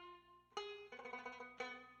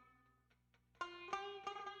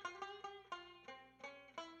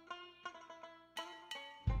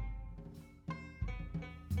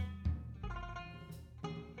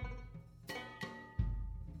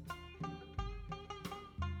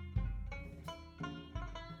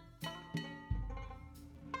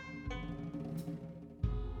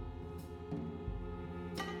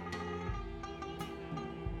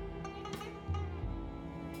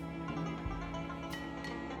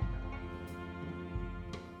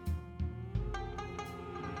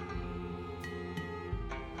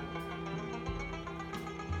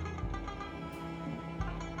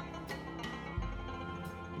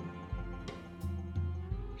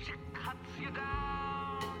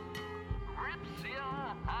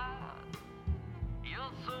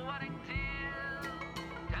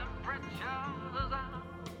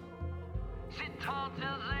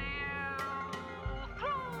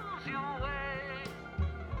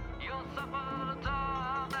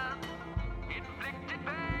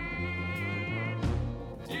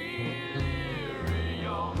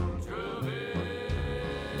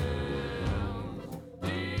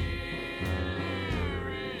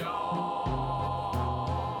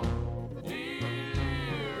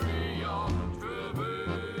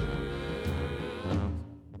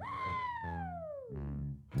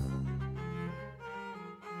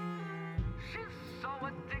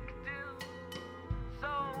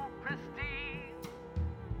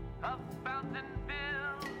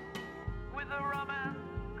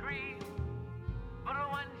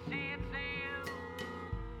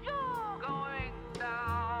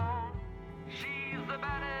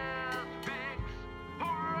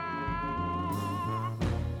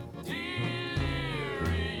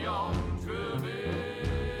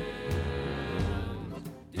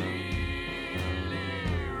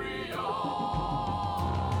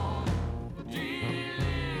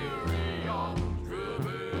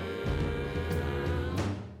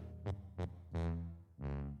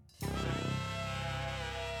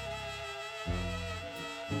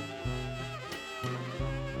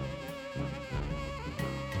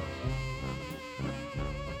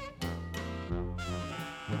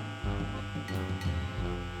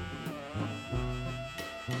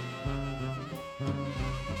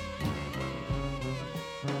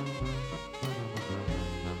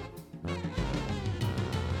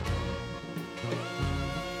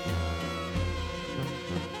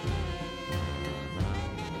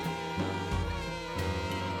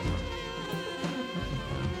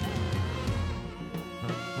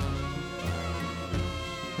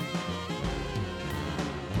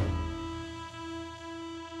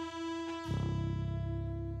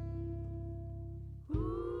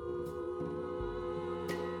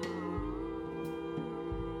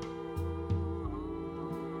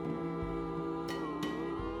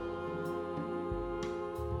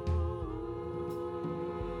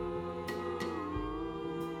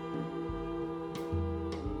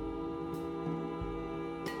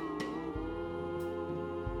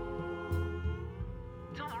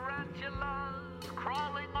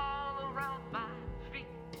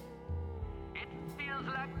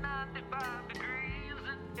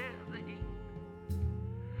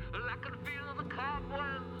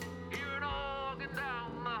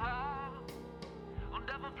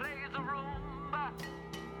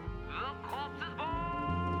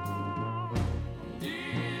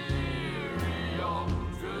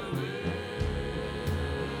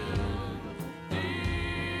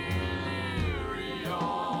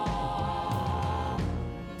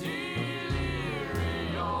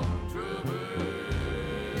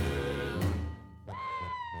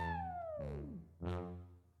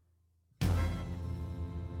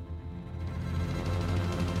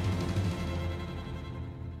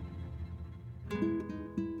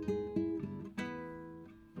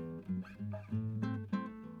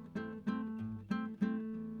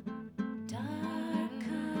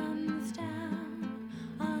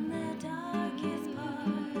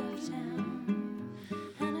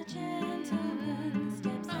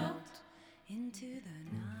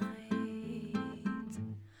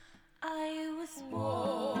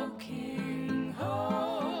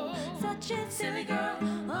 Silly girl,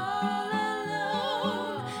 all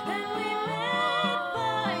alone, and we met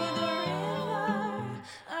by the river.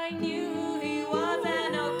 I knew he was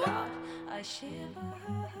an oh God, I shiver.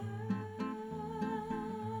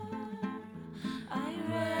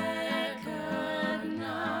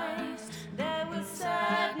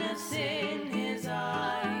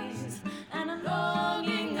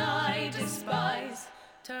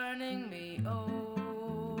 be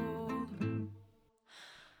old.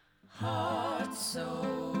 Heart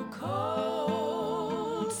so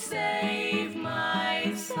cold, save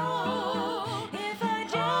my soul. If I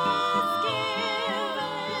just give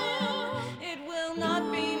in, it will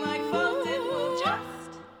not be my fault, it will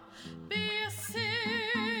just be a sin.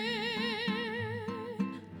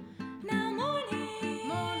 Now morning,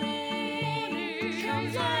 morning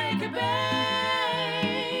comes like a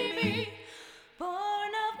baby,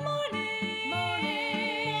 born of morning,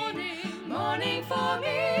 morning, morning for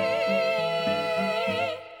me.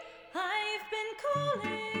 I've been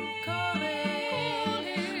calling,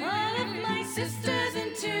 calling all of my sisters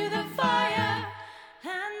into the fire,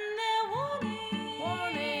 and they're warning,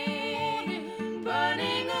 warning,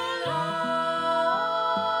 burning alive.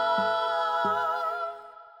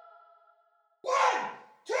 1,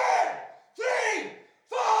 2, 3,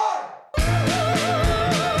 4.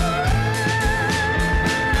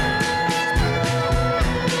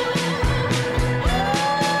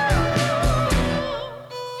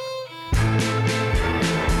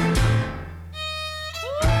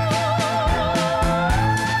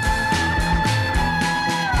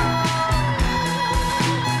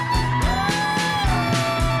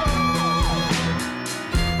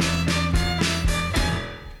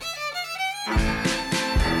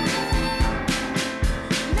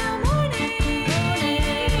 Now morning,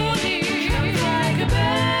 morning comes like a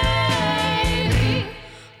baby,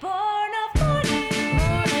 born of morning,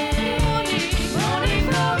 morning, morning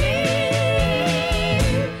for me.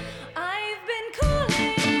 I've been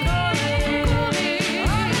calling, calling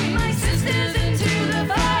all of my sisters into the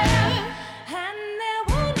fire, and they're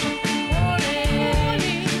warning,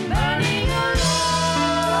 warning, burning alive.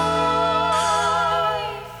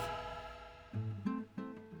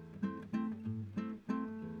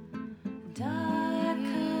 Dark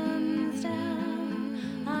comes down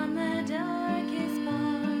on the darkest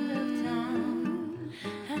part of town,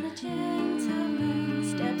 and a gentleman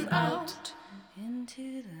steps out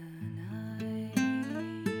into the night.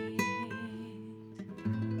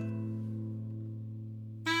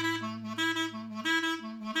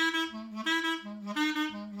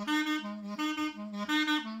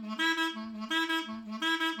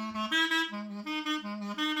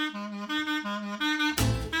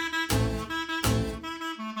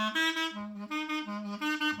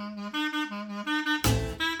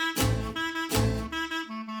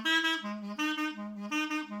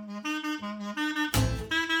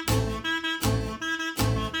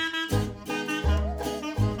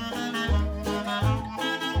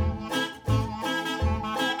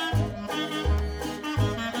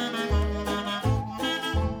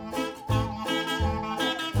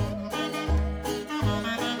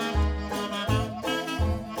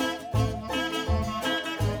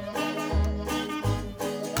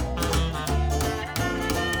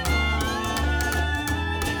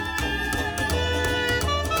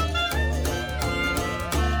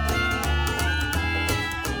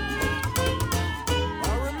 I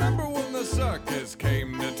remember when the circus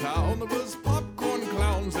came to town. There was popcorn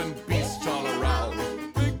clowns and beasts all around.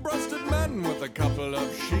 Big-breasted men with a couple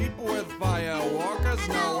of sheep, with firewalkers,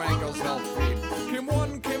 no ankles, no feet. Came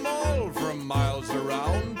one, came all from miles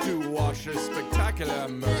around to watch a spectacular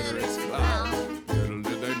murderous clown. Little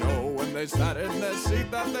did they know when they sat in their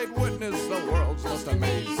seat that they'd witness the world's most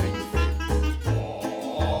amazing feat.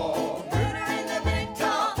 Murder in the big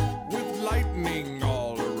top. With lightning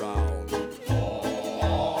all around.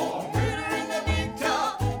 Murder in the big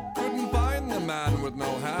top. Couldn't find the man with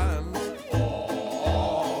no hands.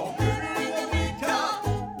 Murder in the big top.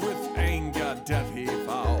 With anger death he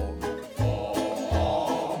found.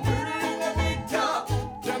 Murder in the big top.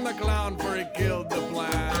 Damn the clown for he killed the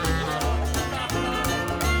plan.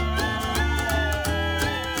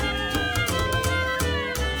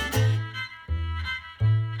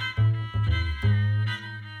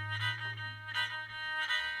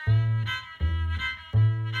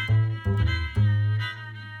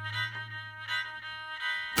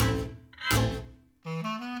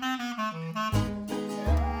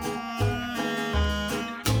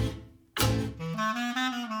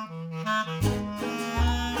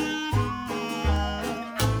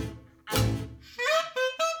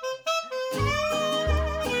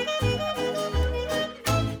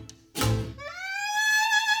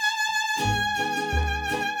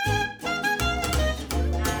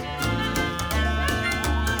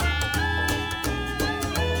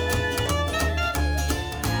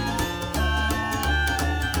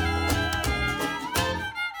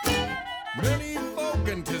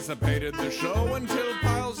 anticipated the show until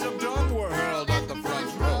piles of dung were hurled at the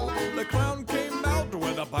front row. The clown came out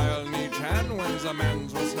with a pile in each hand, wins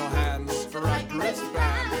amends with no hands for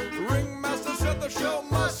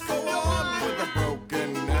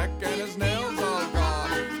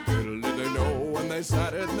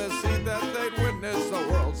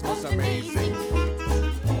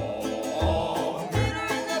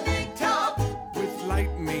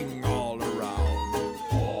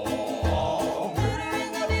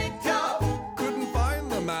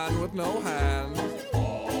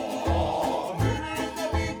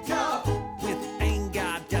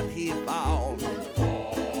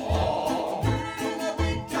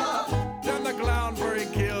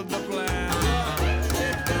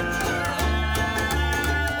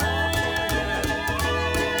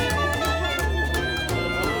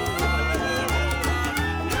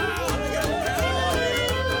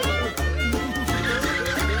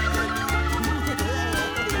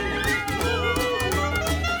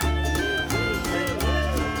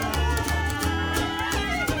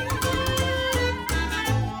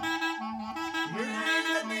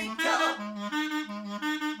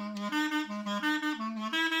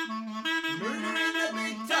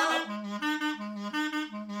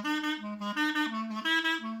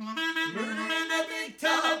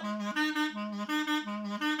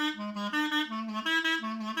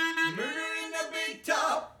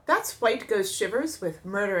That's White Ghost Shivers with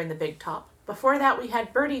Murder in the Big Top. Before that, we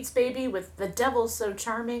had Bird Eats Baby with The Devil's So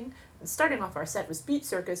Charming. And starting off our set was Beat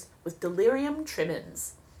Circus with Delirium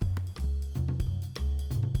Tremens.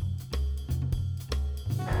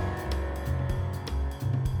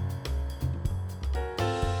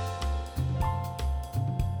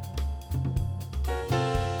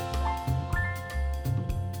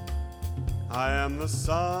 I am the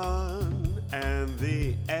sun and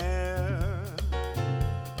the air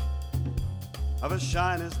of a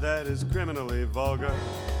shyness that is criminally vulgar.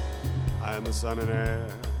 I am the sun and air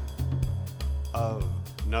of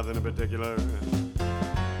nothing in particular.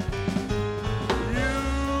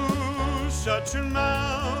 You shut your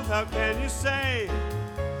mouth, how can you say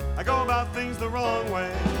I go about things the wrong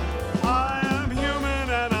way? I am human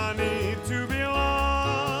and I need to be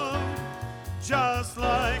loved just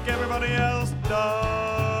like everybody else does.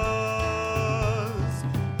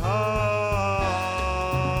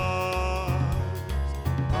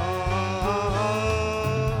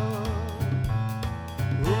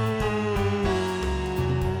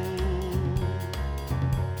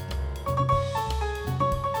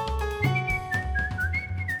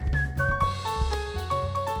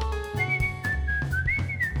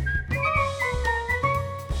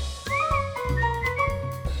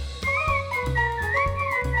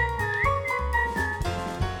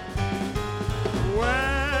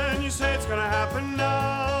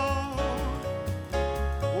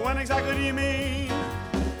 Exactly do you mean?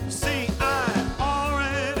 See, I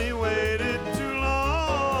already waited too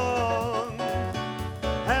long,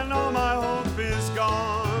 and all my hope is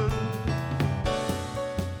gone.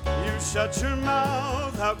 You shut your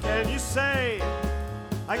mouth, how can you say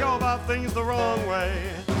I go about things the wrong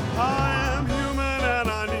way? I am human and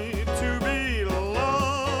I need to be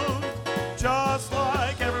loved just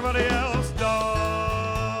like everybody else does.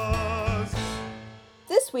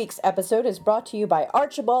 This week's episode is brought to you by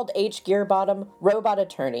Archibald H. Gearbottom, robot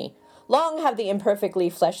attorney. Long have the imperfectly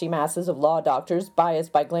fleshy masses of law doctors,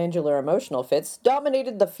 biased by glandular emotional fits,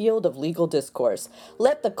 dominated the field of legal discourse.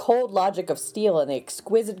 Let the cold logic of steel and the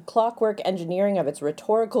exquisite clockwork engineering of its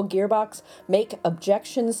rhetorical gearbox make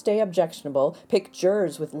objections stay objectionable, pick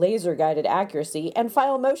jurors with laser-guided accuracy, and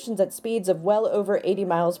file motions at speeds of well over 80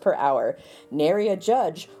 miles per hour. Nary a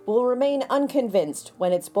judge will remain unconvinced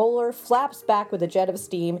when its bowler flaps back with a jet of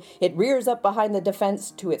steam, it rears up behind the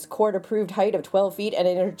defense to its court-approved height of 12 feet and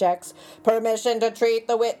interjects, "Permission to treat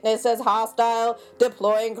the witness as hostile.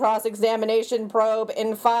 Deploying cross-examination probe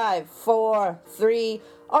in 5, 4, 3.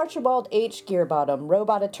 Archibald H. Gearbottom,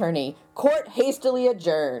 robot attorney. Court hastily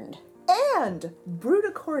adjourned." And, brewed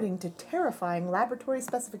according to terrifying laboratory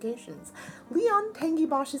specifications, Leon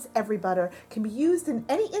Tangy-Bosch's Every Butter can be used in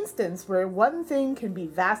any instance where one thing can be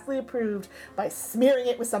vastly improved by smearing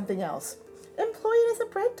it with something else. Employ it as a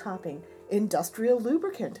bread topping, industrial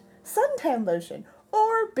lubricant, suntan lotion,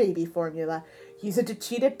 or baby formula. Use it to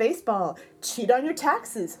cheat at baseball, cheat on your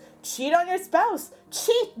taxes, cheat on your spouse,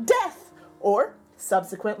 cheat death, or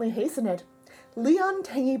subsequently hasten it. Leon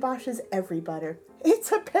Tangy-Bosch's Every Butter.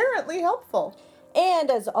 It's apparently helpful.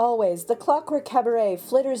 And as always, the Clockwork Cabaret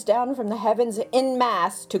flitters down from the heavens en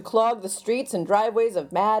masse to clog the streets and driveways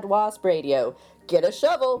of Mad Wasp Radio. Get a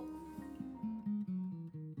shovel.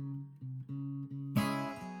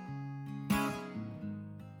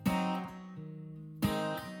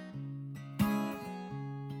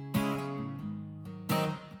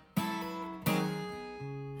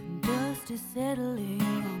 Dust is settling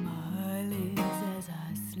on my eyelids as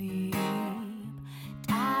I sleep.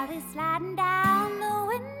 Tide is sliding down the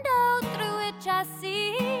window through which I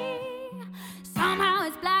see. Somehow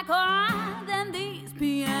it's blacker than these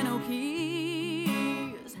piano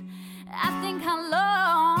keys. I think I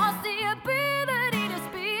lost the ability to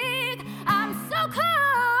speak. I'm so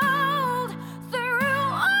cold through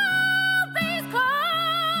all these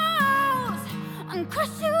clothes. And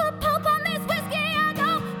crush you a pulp on this whiskey. I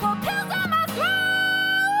don't pour pills on my throat.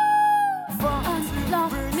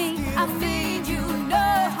 Unlock me, I made you no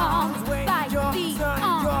harm. 5 feet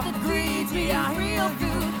on the greens, being real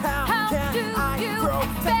food. How do you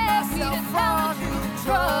expect me to tell you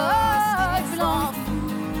drugs belong?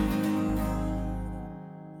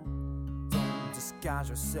 Don't disguise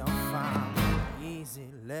yourself, I'm easy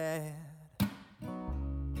led.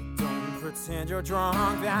 Don't pretend you're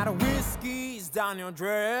drunk, that whiskey's down your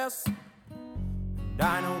dress. And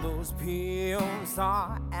I know those pills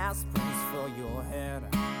are aspirins for your head.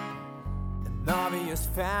 An obvious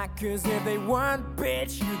fact, 'cause if they weren't,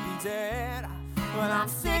 bitch, you'd be dead. But I'm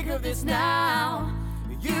sick of this now.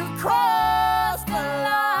 You've crossed the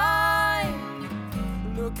line.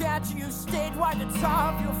 Look at you, state, wipe the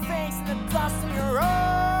top of your face and the dust in your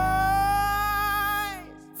eyes.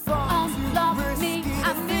 unlock me.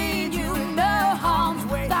 I mean you no harm.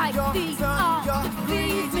 Like the art that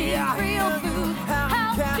feeds me real food.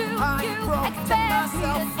 How do you expect me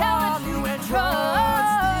to tell the truth?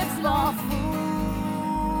 Drugs, law.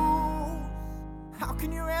 How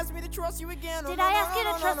can you ask me to trust you again? Did I ask you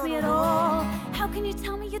to trust me at all? How can you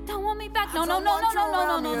tell me you don't want me back? No, no, no, no, no,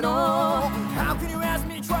 no, no, no, no. How can you ask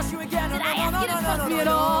me to trust you again? Did I ask you to trust me at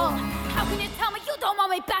all? How can you tell me you don't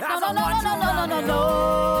want me back? No, no, no, no, no, no, no, no, no.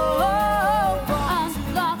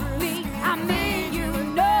 Unlock me, I mean you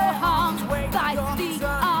no harm. Like the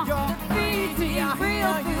art that feeds me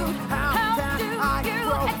real food. How do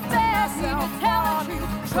you expect me to tell the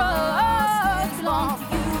truth? Drugs belong to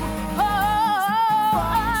you.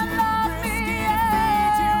 Unlock me,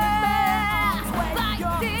 yeah. Like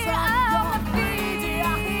the art that feeds me.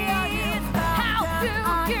 How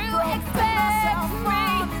do you expect me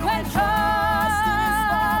when trust is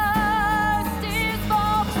for trust is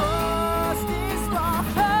for trust is for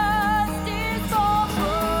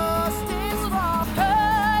trust is for trust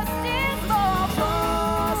is for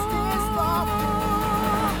trust is for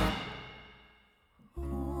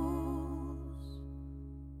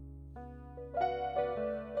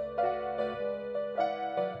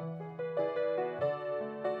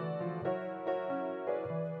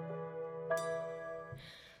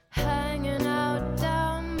hanging out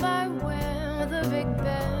down by where the Big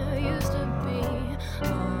Bear used to be,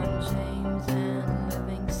 on James and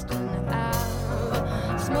Livingston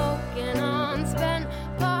Ave, smoking on spent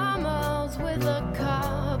Palmos with a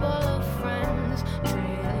couple of friends,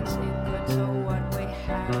 trading secrets of what we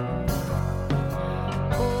have.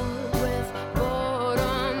 Bored with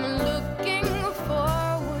boredom, looking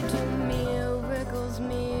forward to miracles,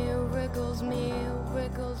 miracles,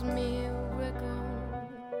 miracles, miracles.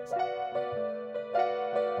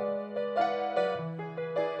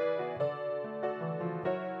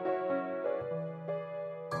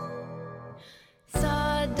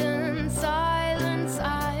 Sudden silence,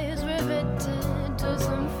 eyes riveted to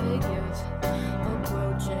some figures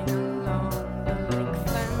approaching along the lake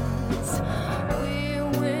fence. We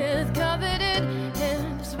with coveted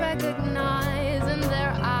hips recognize in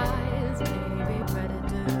their eyes maybe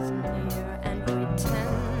predators near and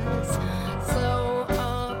pretense. Slow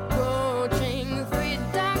approaching three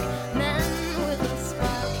dark men with a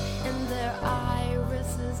spark in their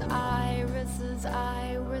irises, irises,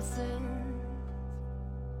 irises.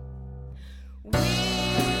 Weird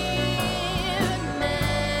men,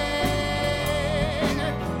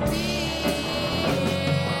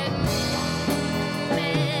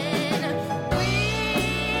 weird men, weird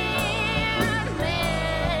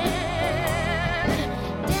men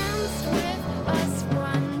danced with us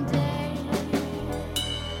one day.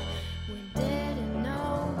 We didn't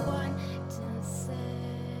know what to say.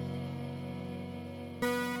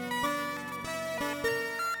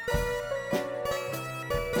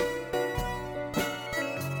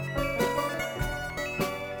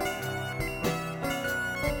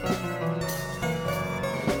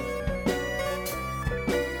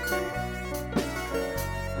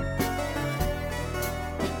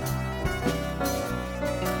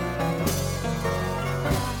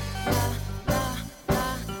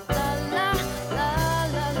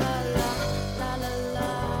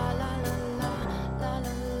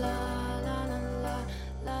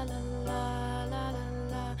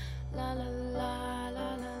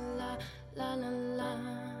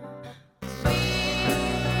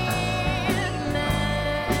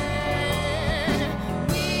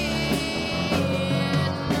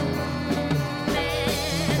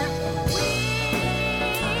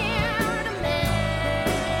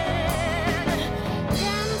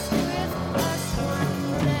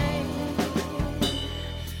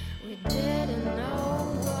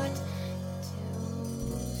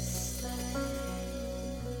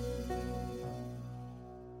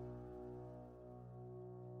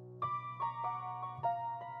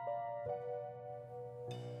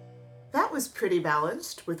 That was Pretty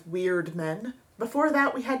Balanced with Weird Men. Before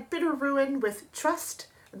that, we had Bitter Ruin with Trust.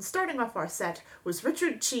 And starting off our set was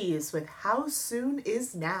Richard Cheese with How Soon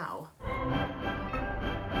Is Now.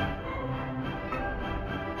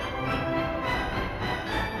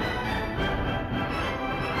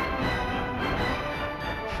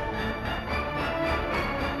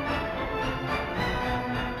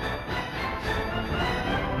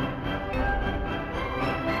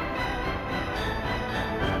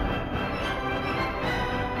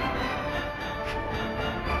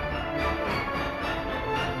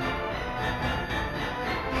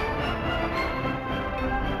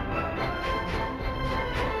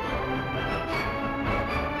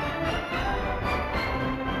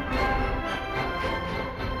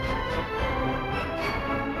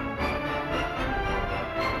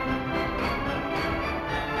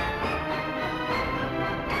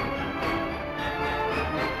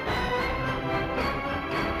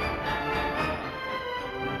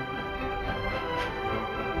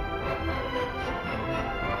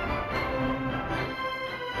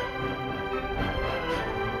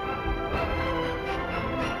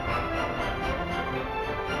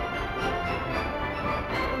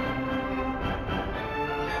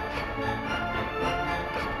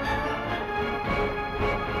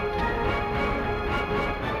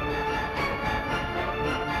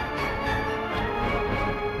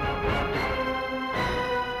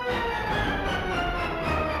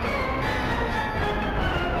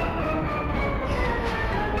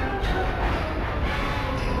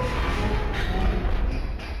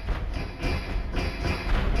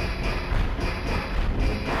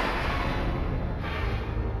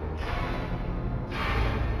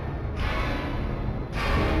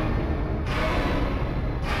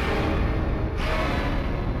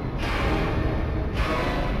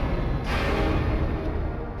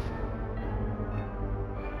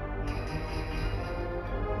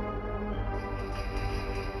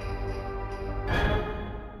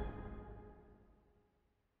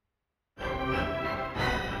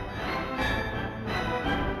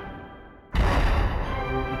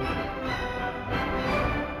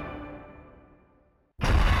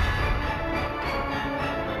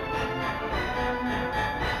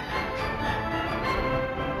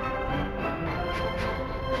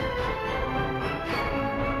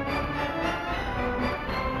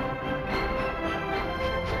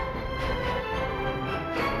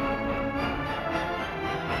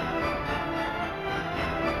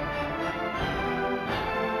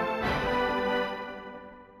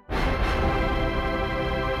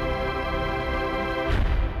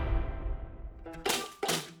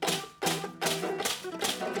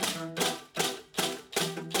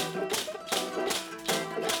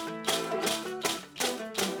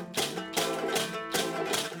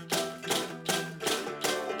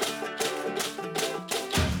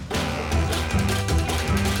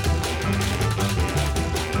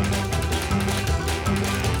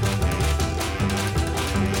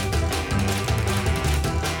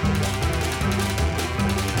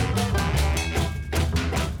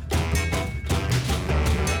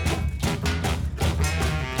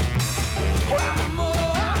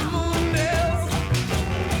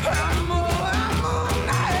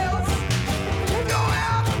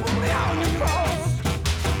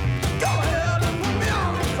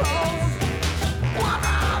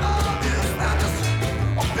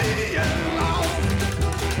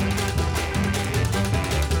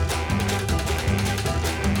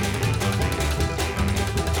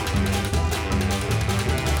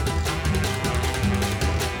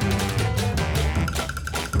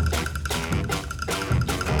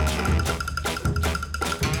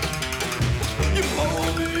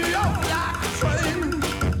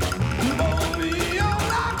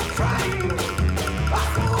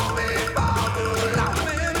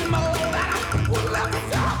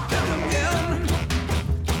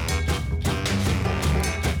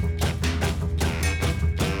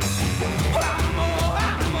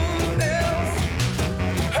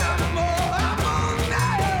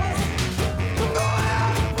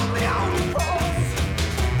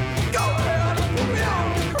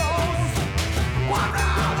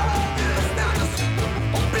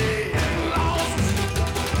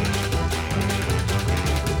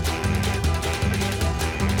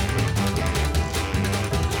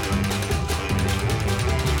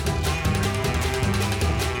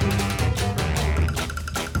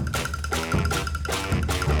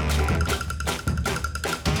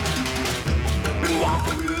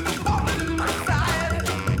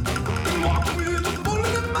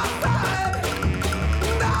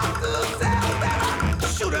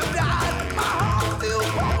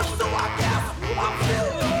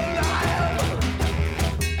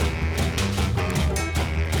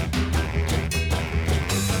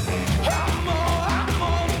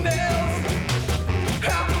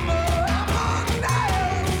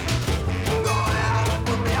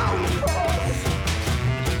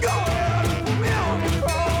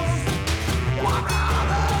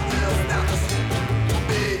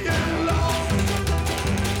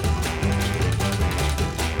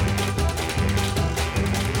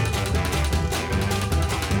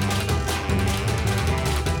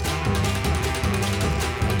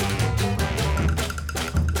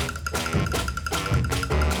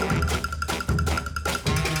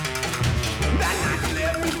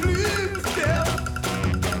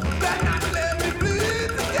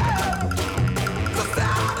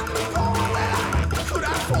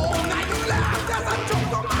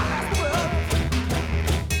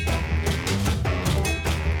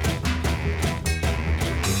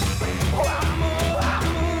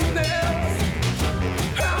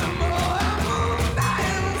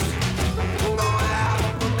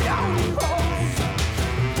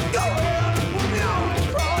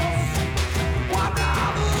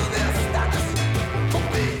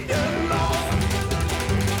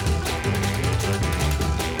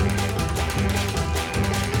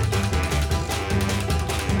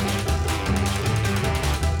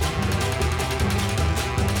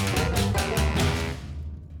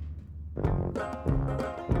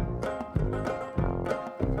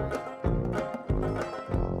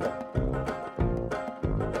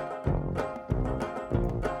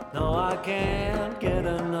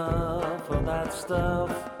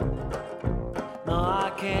 No,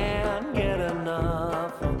 I can't get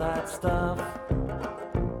enough of that stuff.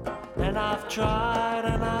 And I've tried,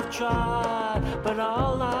 but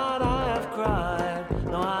all night I have cried.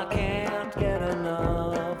 No, I can't get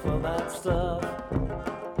enough of that stuff.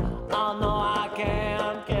 Oh, no, I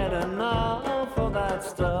can't get enough of that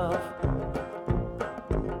stuff.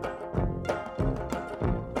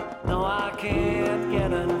 No, I can't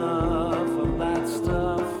get enough of that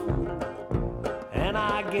stuff. And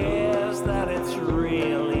I guess that it's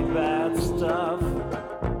really bad stuff.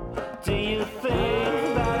 Do you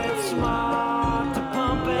think that it's smart to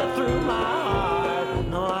pump it through my heart?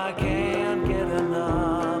 No, I can't get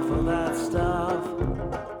enough of that stuff.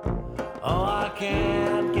 Oh, I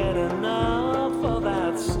can't get enough of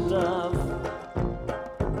that stuff.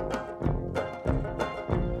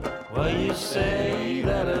 Well, you say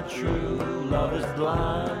that a true love is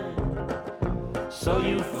blind, so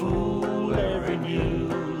you fool every new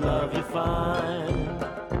love you find.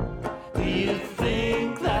 Do you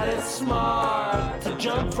think that it's smart to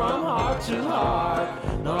jump from heart to heart?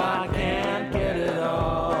 No, I can't get it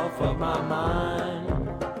off of my mind.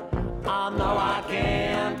 Oh, no, I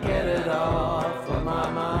can't get it off of my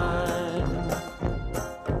mind.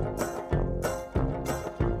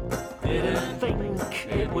 Didn't think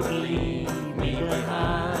it would leave me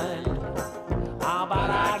behind. Oh, but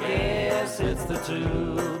I guess it's the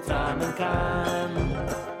two-time kind.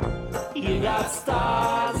 You got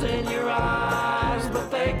stars in your eyes, but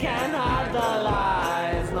they can't hide the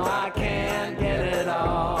lies. No, I can't get it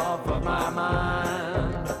off of my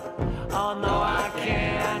mind. Oh, no, I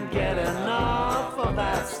can't get enough of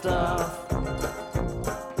that stuff.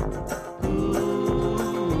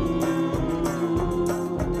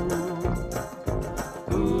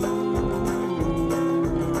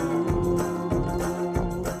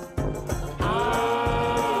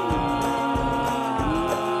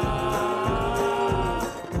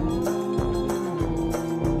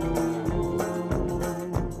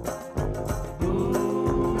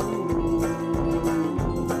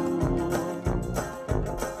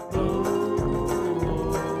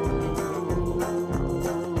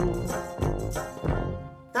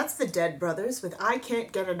 The Dead Brothers with I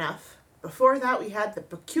Can't Get Enough. Before that, we had the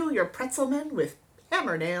Peculiar Pretzelmen with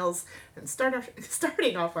Hammer Nails, and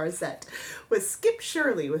starting off our set was Skip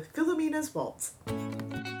Shirley with Philomena's Waltz.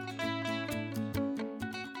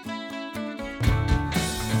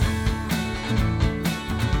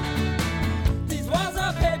 These walls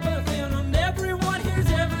are paper thin and everyone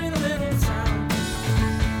hears every little sound.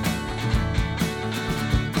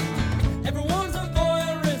 Everyone's a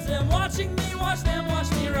voyeurist and watching me, watch them,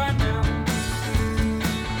 watch me right now.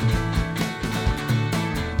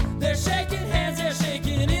 They're shaking hands, they're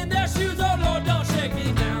shaking in their shoes. Oh Lord, don't shake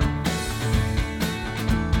me down.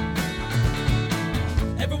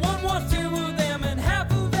 Everyone wants two of them and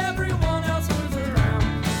half of everyone else moves around.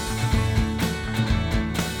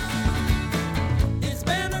 It's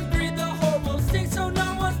been agreed the whole world stinks, so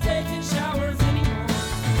no one's taking showers anymore.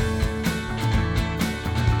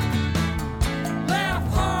 Laugh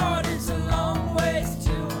hard, it's a long ways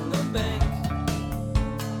to the bank.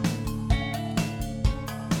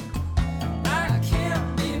 I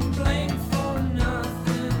can't be blamed for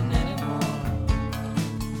nothing anymore.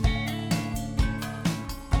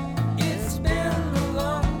 It's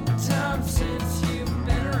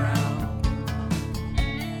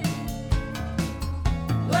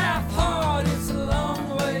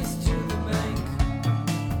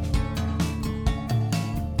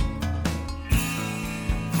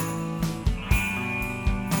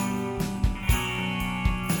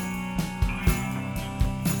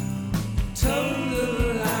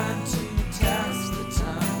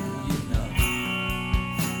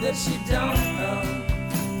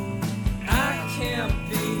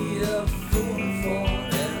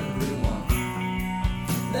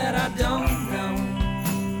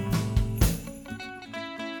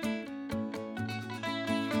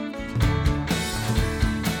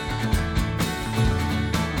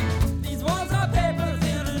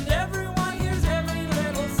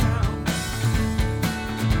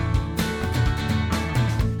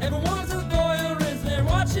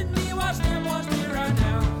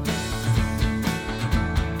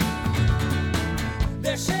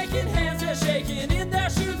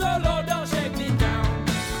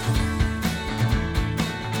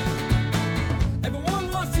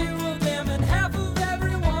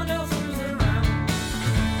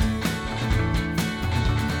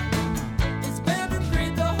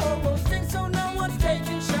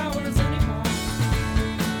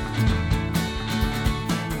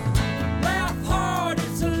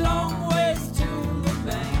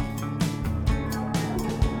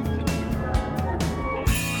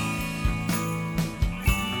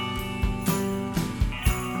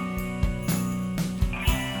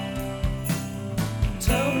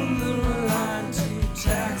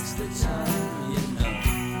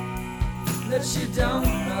that you don't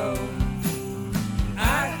know.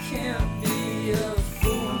 I can't be a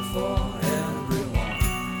fool for everyone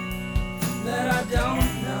that I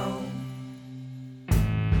don't know.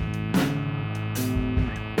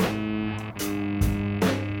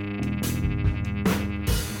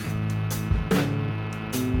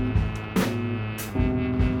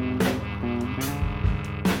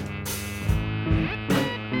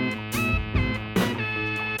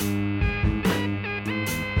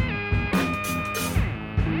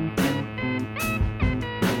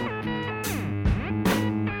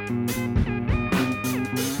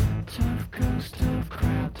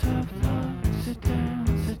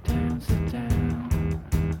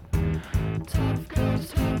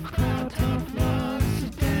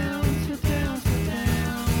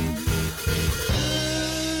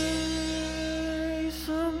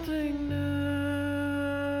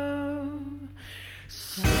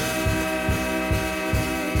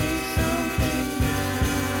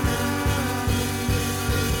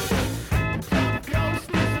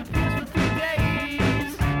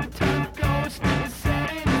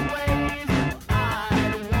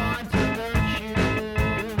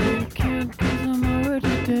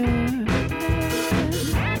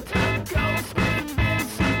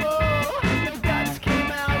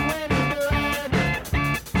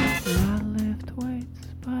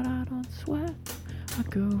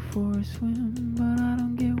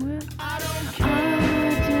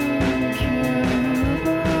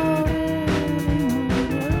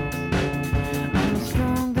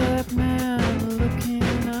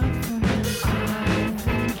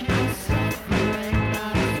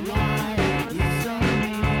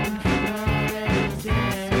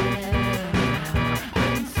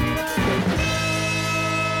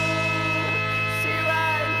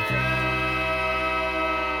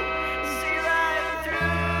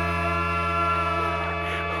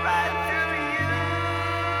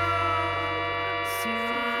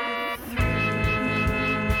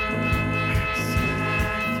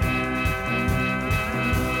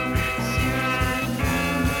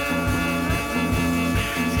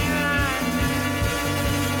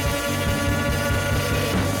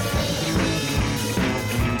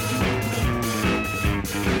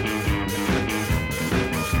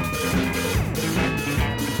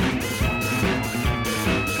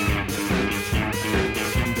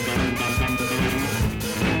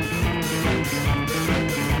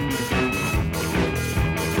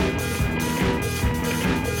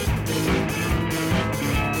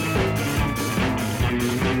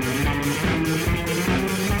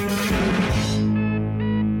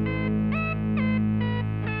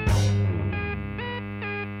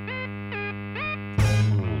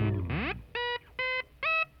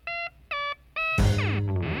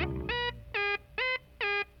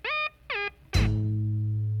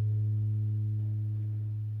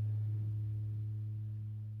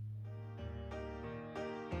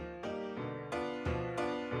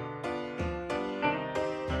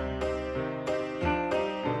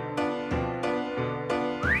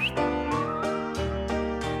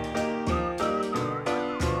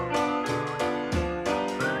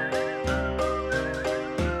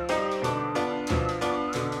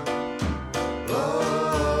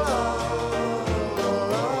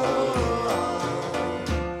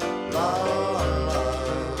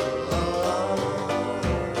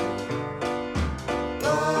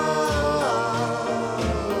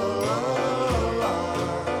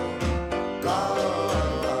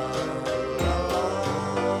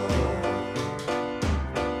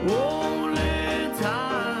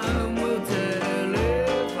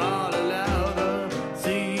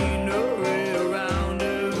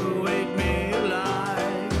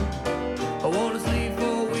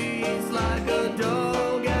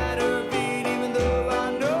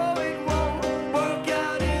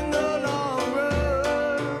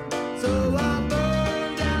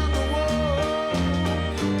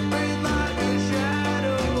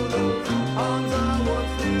 Arms I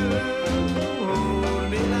once knew hold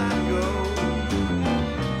me like a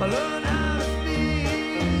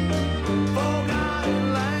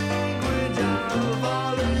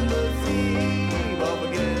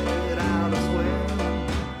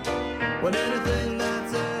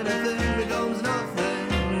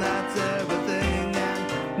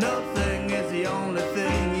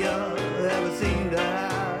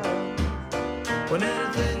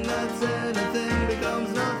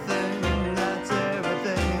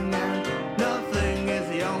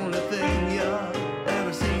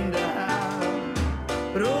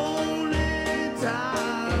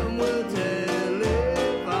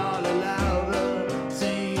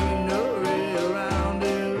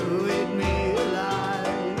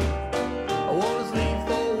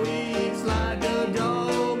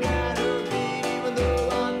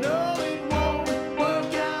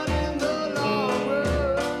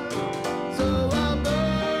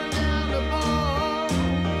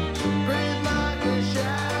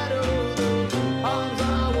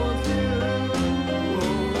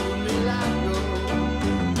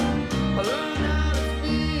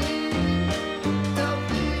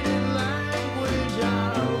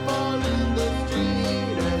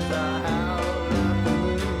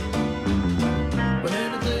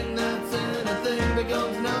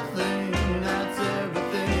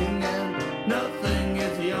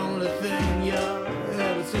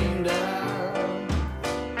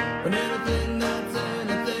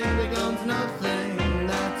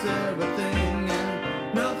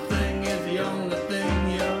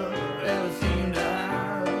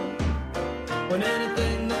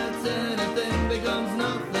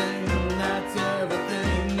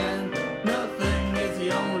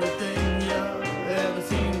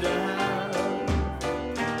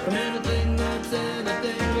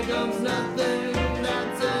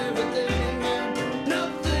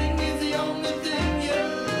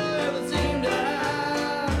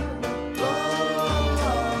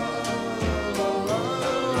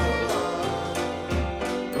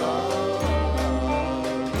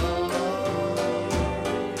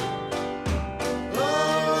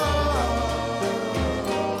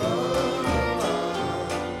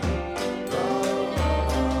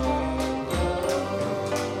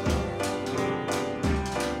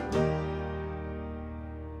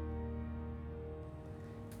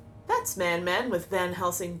Waltz Man Men with Van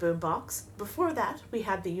Helsing Boombox. Before that, we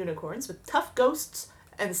had the Unicorns with Tough Ghosts,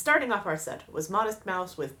 and starting off our set was Modest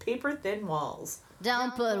Mouse with Paper Thin Walls.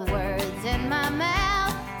 Don't put words in my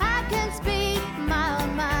mouth, I can speak my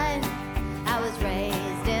own mind. I was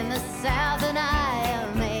raised in the South and I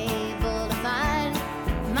am able to find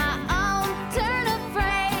my own turn of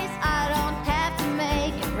phrase. I don't have to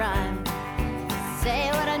make it rhyme. Say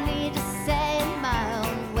what I need to say in my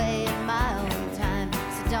own way, in my own time.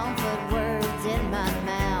 So don't put words in my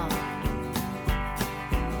mouth.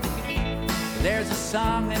 There's a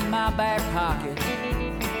song in my back pocket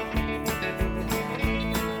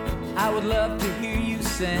I would love to hear you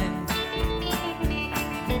sing.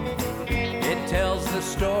 It tells the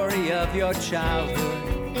story of your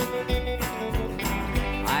childhood.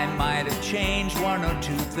 I might have changed one or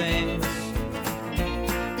two things.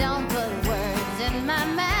 Don't put words in my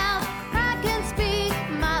mouth, I can speak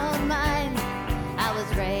my own mind. I was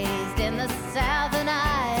raised in the South and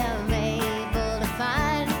I am able to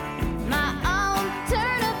find my own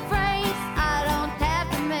turn of phrase. I don't have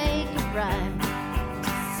to make it rhyme.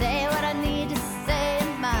 Say what I need to say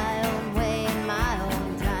in my own way, in my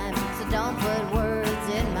own time. So don't put words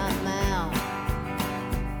in my mouth.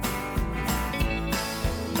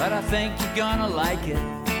 But I think you're gonna like it.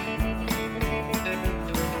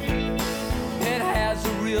 It has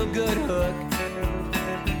a real good hook.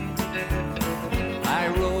 I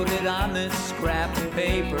wrote it on this scrap of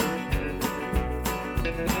paper.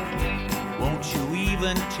 Won't you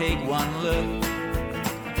even take one look?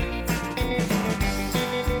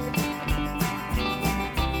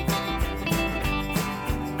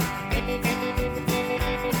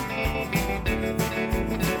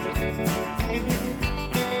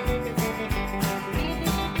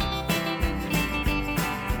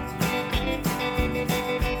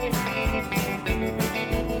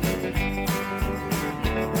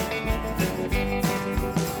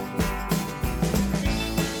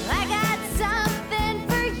 I got something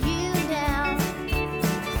for you now.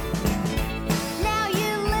 Now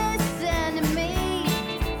you listen to me.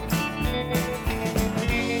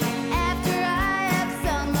 After I have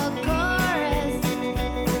sung the chorus,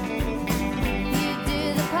 you do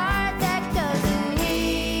the part that goes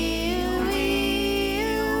wee.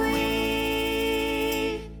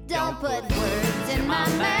 Don't put words in my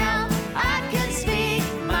mouth, I can speak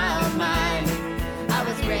my own mind. I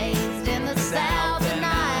was raised in the South and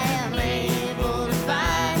I am able to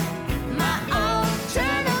find my own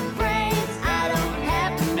turn of phrase. I don't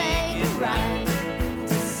have to make it rhyme.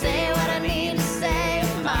 To say what I need to say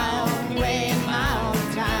in my own way, in my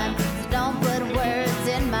own time. So don't put words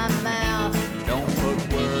in my mouth. Don't put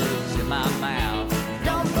words in my mouth.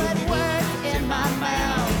 Don't put words in my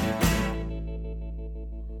mouth.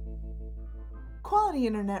 Quality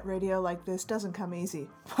internet radio like this doesn't come easy,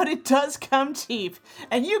 but it does come cheap,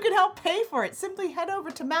 and you can help pay for it. Simply head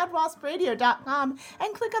over to madwaspradio.com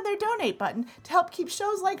and click on their donate button to help keep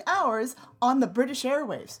shows like ours on the British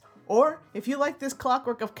airwaves. Or, if you like this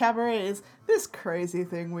clockwork of cabarets, this crazy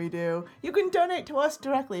thing we do, you can donate to us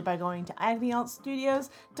directly by going to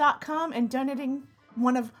agnealtstudios.com and donating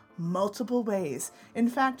one of multiple ways. In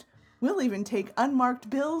fact, we'll even take unmarked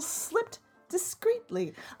bills slipped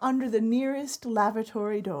discreetly under the nearest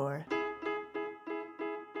lavatory door.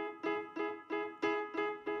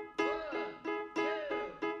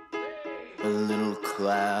 A little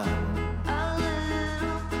cloud, a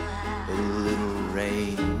little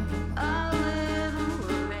rain, a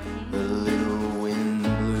little wind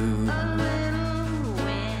blew,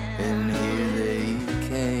 and here they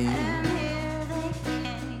came.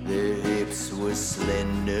 Their hips were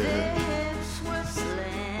slender,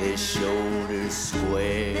 their shoulders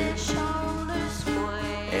square,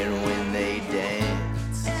 and when they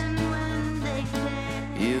dance,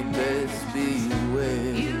 you best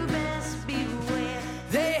beware.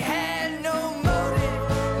 They had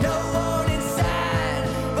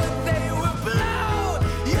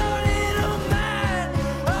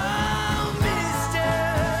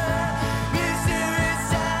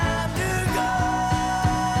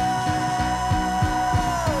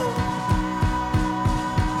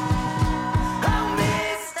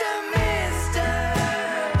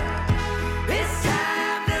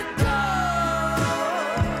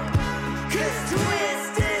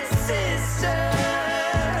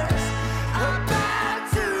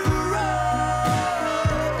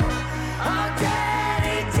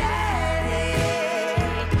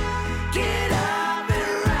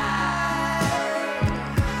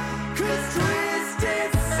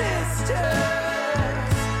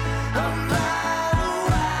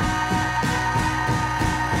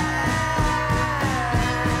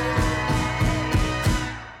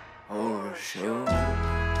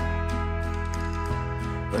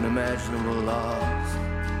unimaginable laws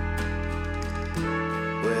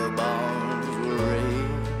where barns were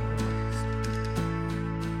raised,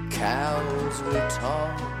 cows were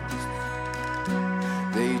tossed,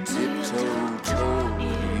 they tiptoe toward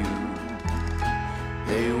you,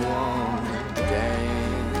 they wanna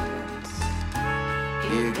dance.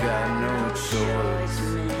 You got no choice,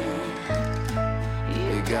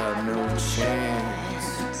 you got no chance.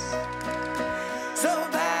 So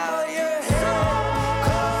bow your head,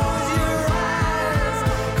 close your eyes,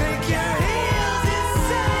 click your heels and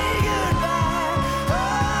say goodbye.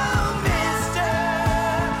 Oh, mister,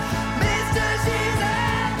 she's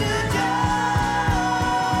at the door.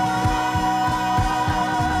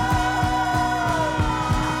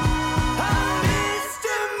 Oh,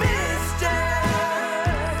 mister,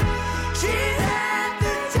 she's at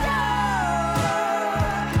the door.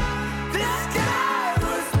 The sky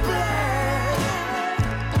was black,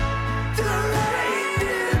 the rain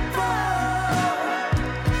did pour.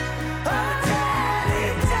 Oh, daddy,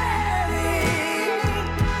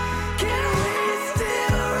 can we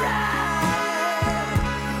still ride?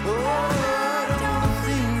 Oh, don't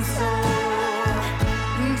think so.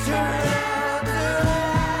 Turn out the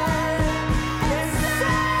light and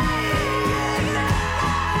say goodnight.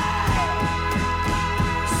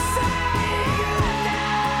 Say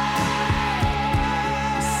goodnight.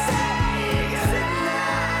 Say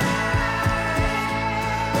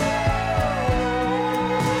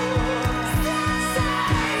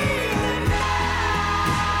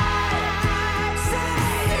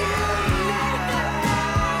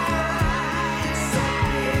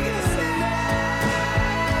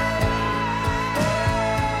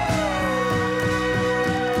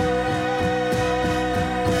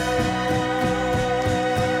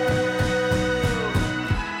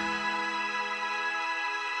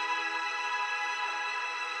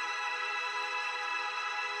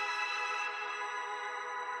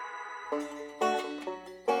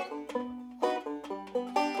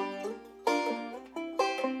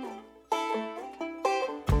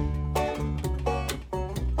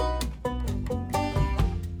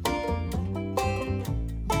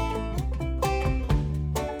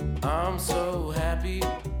I'm so happy,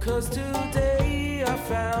 'cause today I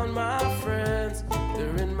found my friends,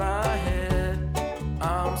 they're in my head.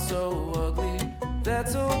 I'm so ugly,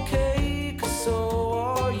 that's okay, 'cause so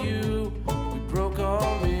are you. We broke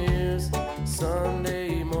our mirrors,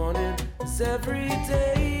 Sunday morning is every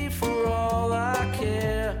day for all I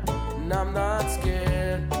care. And I'm not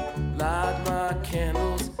scared, light my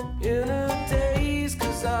candles in a daze,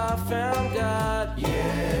 'cause I found God.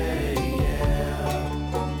 Yeah,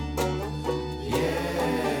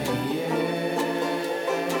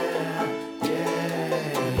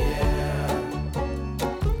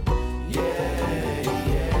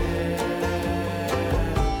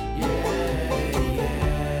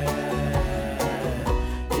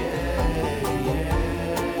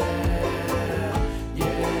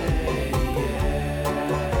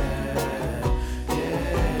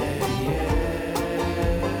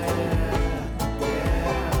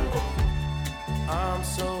 I'm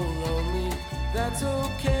so lonely, that's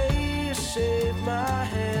okay. I shave my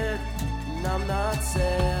head, and I'm not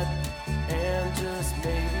sad. And just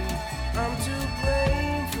maybe I'm to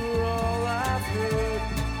blame for all I've heard,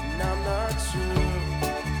 and I'm not sure.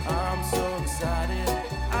 I'm so excited,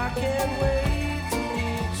 I can't wait to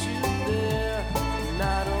meet you there. And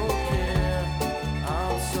I don't care,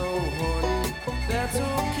 I'm so horny, that's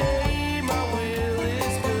okay. My will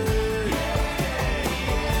is good.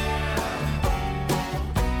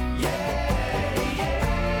 Yeah.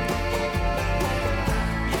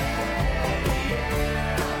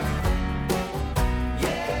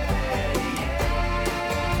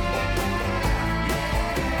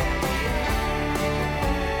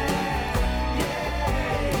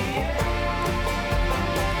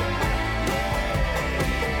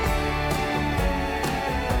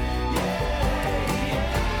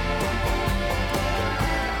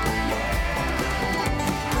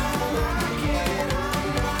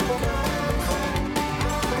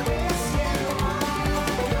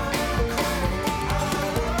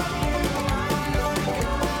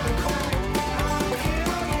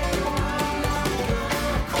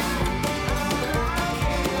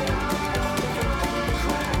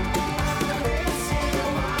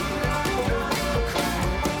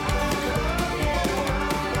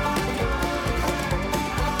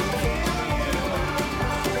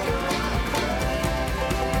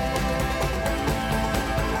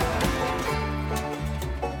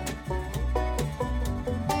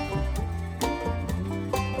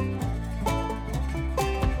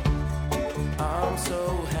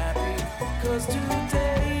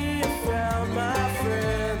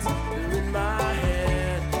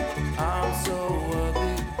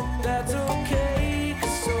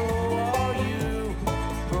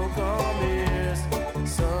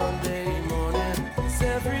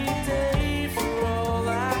 stay for all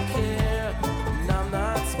I care. And I'm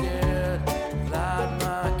not scared. Light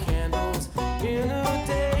my candles in the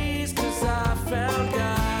days, 'cause I found God.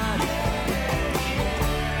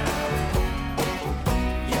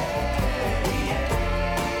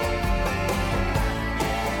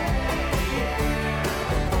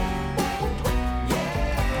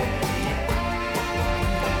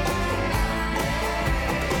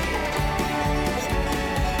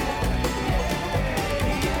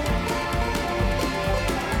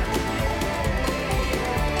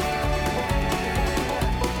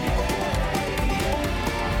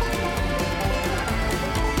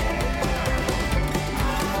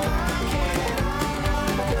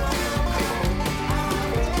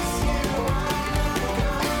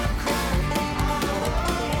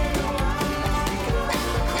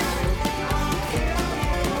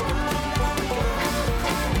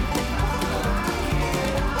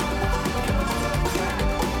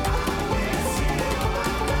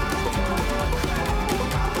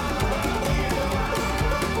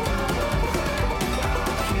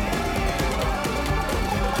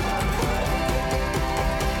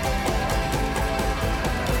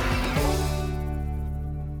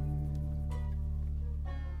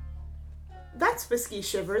 That's Whiskey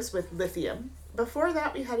Shivers with Lithium. Before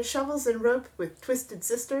that, we had Shovels and Rope with Twisted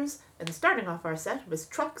Sisters, and starting off our set was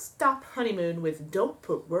Truck Stop Honeymoon with Don't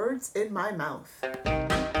Put Words in My Mouth.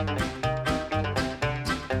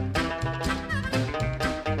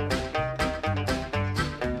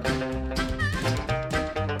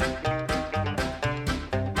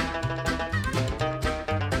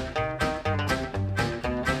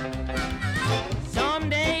 Some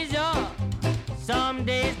days up, some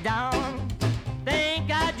days down. Think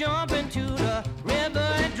I jump into the river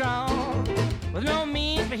and drown. With no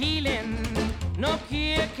means for healing, no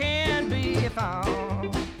cure can be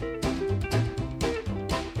found.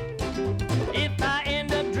 If I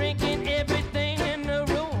end up drinking everything in the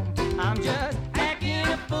room, I'm just acting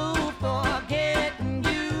a fool for getting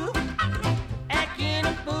you. Acting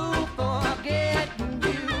a fool for getting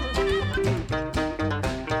you.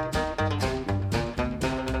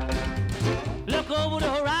 Look over the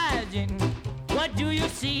horizon, what do you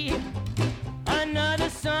see? Another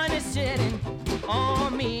sun is setting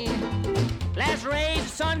on me. Last rays of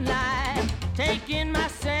sunlight taking my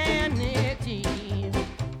sanity.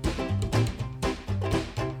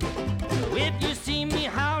 If you see me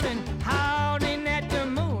howling, howling at the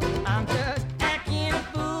moon, I'm just acting a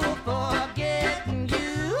fool for getting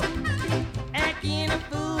you. Acting a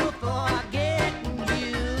fool for getting you.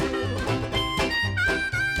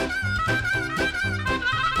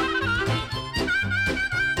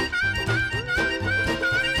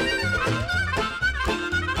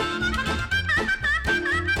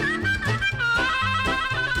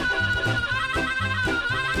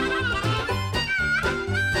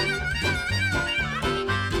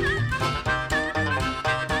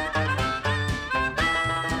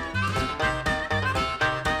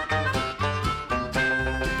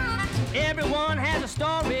 Everyone has a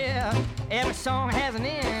story, every song has an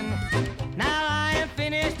end. Now I am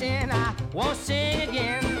finished and I won't sing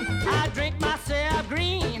again. I drink myself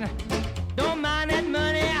green, don't mind that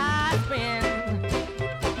money I spend.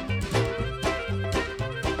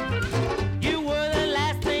 You were the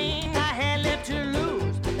last thing I had left to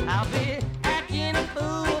lose. I'll be acting a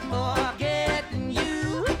fool for getting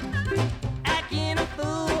you. Acting a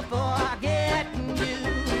fool for getting you.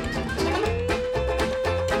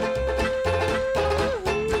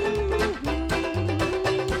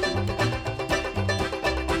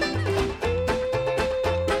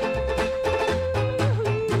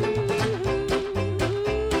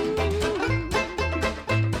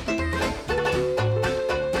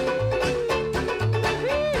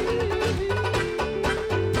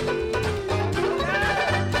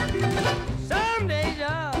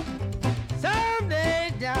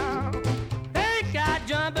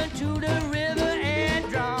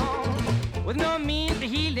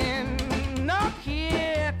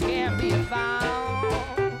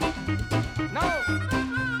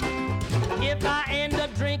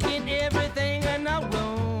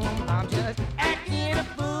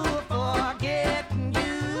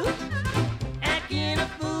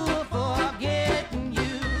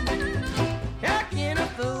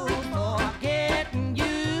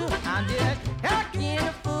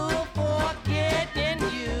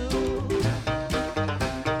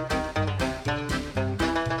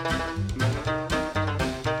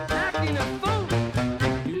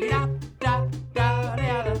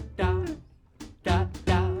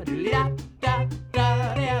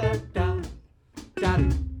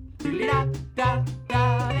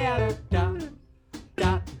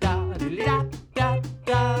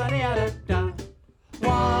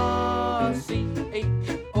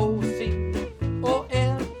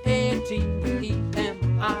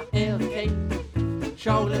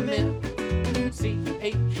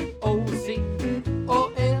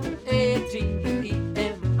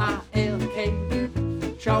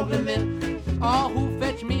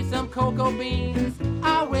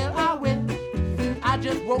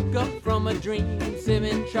 woke up from a dream,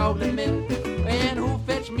 sipping chocolate milk. And who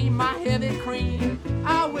fetched me my heavy cream?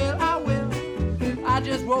 I will. I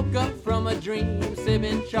just woke up from a dream,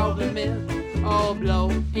 sipping chocolate milk. All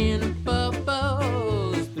blowing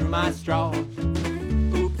bubbles through my straw.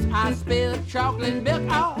 Oops, I spilled chocolate milk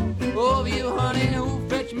all over you, honey. Who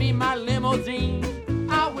fetched me my limousine?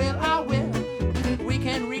 I will. We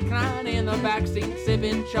can recline in the backseat,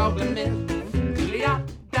 sipping chocolate milk. Da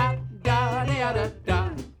da da da da da.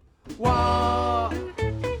 Whoa.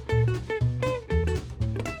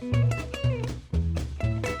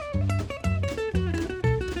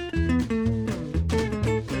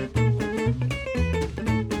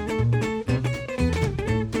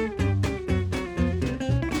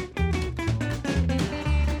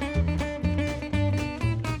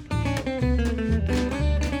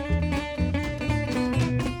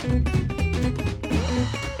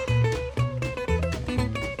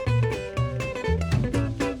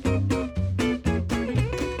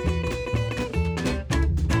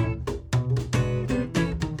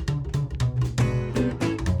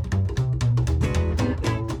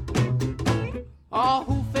 Oh,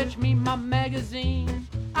 who fetch me my magazine?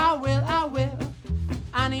 I will.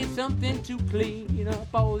 I need something to clean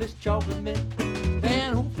up all this chocolate milk.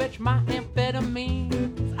 And who fetch my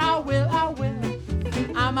amphetamines? I will.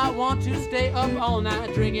 I might want to stay up all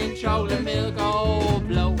night drinking chocolate milk. Oh,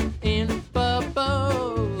 blowing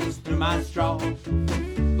bubbles through my straw.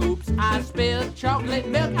 Oops, I spilled chocolate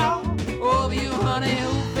milk all over you, honey.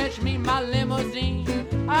 Who fetch me my limousine?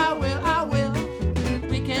 I will.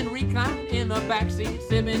 We can recline in the backseat,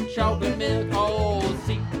 sipping chocolate milk. Oh,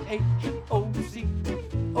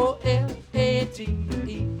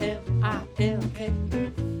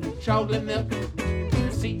 CHOCOLATEMILK. Chocolate milk.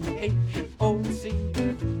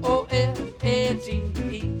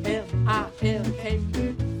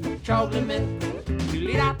 CHOCOLATEMILK. Chocolate milk.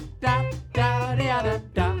 Da da da da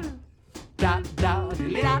da da da da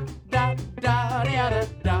da da da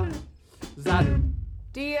da. Zadu.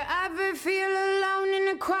 Do you ever feel alone in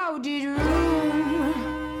a crowded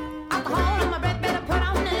room? Alcohol on my breath, better put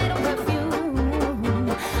on a little perfume.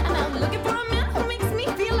 And I'm looking for a man who makes me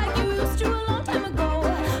feel like you used to a long time ago.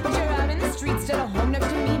 But you're out in the streets, still at home next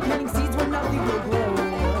to me, planting seeds where nothing will grow.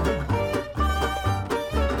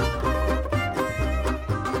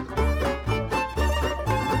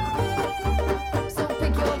 So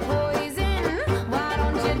pick your poison, why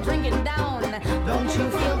don't you drink it down? Don't you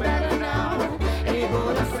feel better now?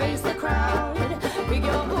 Able to face the crowd. Pick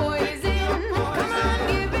your poison. Come on,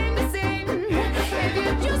 give in to sin. If you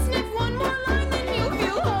just sniff one more line, then you'll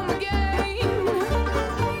feel home again.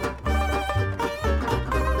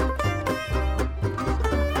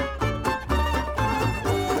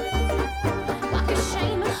 Like a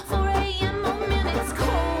shame, 4 a.m. oh man, it's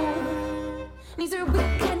cold. These are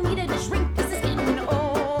weak, I need a drink, this is getting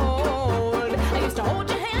old. I used to hold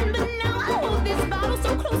your hand, but now I hold this bottle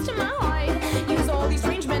so close to my heart. Use all these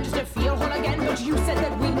strange men just to feel whole again, but you said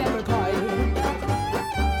that we never part.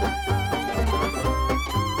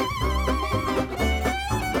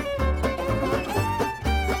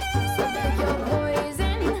 So pick your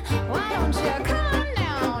poison, why don't you come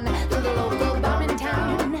down to the local bar in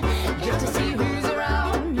town, just to see who's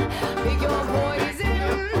around. Pick your poison,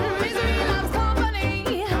 misery loves company,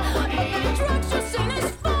 but the drugs just ain't as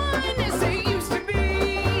fun as they used to be.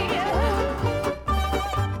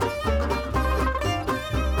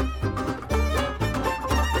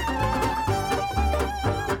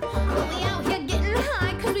 But we out here getting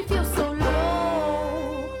high 'cause we feel so low.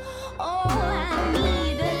 Oh, I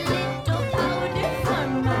need a little powder for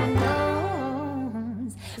my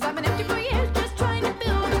nose. 'Cause I've been empty for years just trying to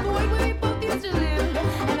build a void where we both used to live.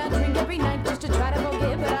 And I drink every night just to try to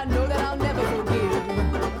forget, but I know that I'll never forgive.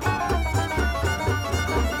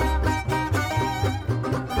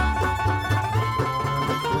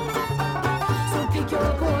 So pick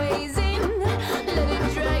your poison, let it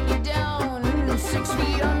drag you down 6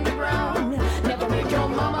 feet underground. Never make your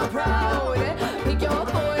mama proud. Pick your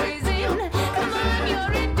poison, come on,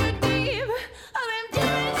 you're in too deep. All them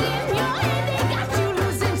demons in your head, they got you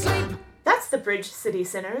losing sleep. That's the Bridge City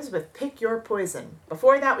Sinners with Pick Your Poison.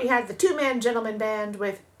 Before that, we had the Two-Man Gentleman Band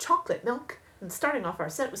with Chocolate Milk. And starting off our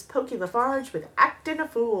set was Pokey Lafarge with Actin' a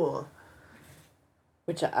Fool.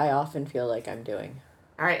 Which I often feel like I'm doing.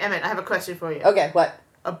 All right, Emmett, I have a question for you. Okay, what?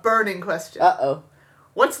 A burning question. Uh-oh.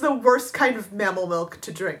 What's the worst kind of mammal milk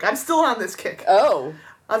to drink? I'm still on this kick. Oh.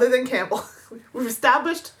 Other than Campbell. We've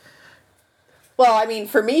established... Well, I mean,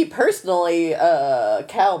 for me personally,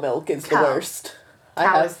 cow milk is the worst.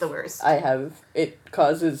 Cow is the worst. It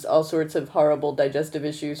causes all sorts of horrible digestive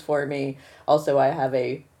issues for me. Also, I have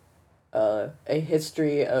a a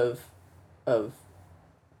history of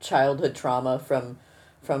childhood trauma from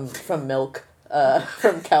milk,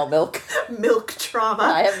 from cow milk. Milk trauma.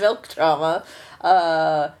 I have milk trauma.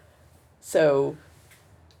 So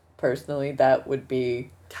personally, that would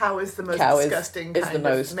be cow is the most disgusting is kind the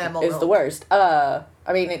most of mammal is milk. the worst.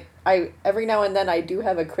 I mean, I every now and then I do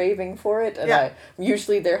have a craving for it, and Yeah.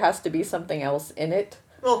 usually there has to be something else in it.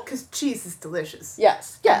 Well, because cheese is delicious.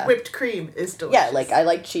 Yes, yeah. And whipped cream is delicious. Yeah, like I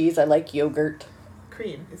like cheese. I like yogurt.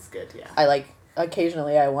 Cream is good, yeah. I like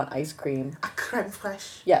occasionally I want ice cream. A creme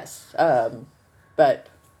fraiche. Yes, but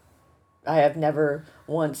I have never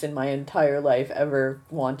once in my entire life ever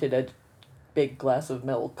wanted a big glass of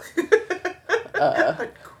milk. A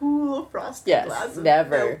cool frosty glass of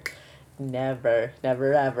milk. Never,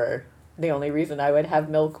 ever. The only reason I would have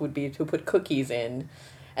milk would be to put cookies in,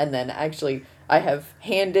 and then actually I have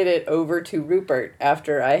handed it over to Rupert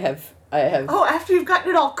after I have. Oh, after you've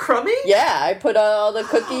gotten it all crummy? Yeah, I put all the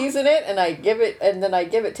cookies in it, and I give it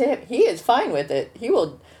to him. He is fine with it. He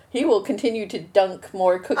will continue to dunk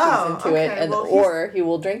more cookies into it, and well, or he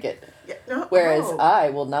will drink it. Yeah, no, Whereas oh. I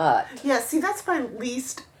will not. Yeah, see, that's my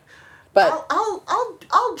least. But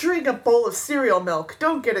I'll drink a bowl of cereal milk.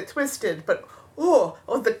 Don't get it twisted. But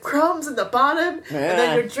the crumbs in the bottom, and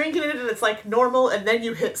then you're drinking it, and it's like normal, and then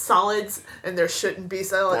you hit solids, and there shouldn't be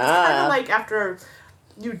solids. It's kind of like after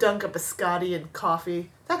you dunk a biscotti in coffee.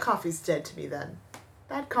 That coffee's dead to me then.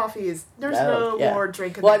 That coffee is there's no more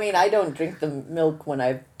drinking. Well, I mean, I don't drink the milk when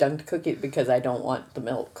I've dunked cookies because I don't want the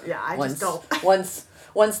milk. Yeah, I just don't.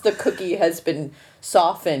 once the cookie has been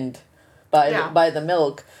softened by the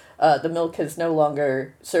milk has no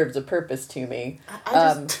longer serves a purpose to me.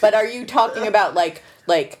 But are you talking about like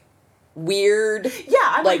weird? Yeah,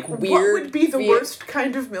 I'm like weird. What would be the worst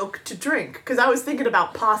kind of milk to drink? Because I was thinking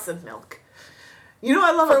about possum milk. You know,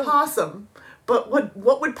 I love a possum, but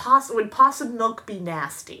would possum milk be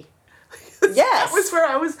nasty? Yes, that was where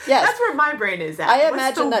I was. Yes. That's where my brain is at. I What's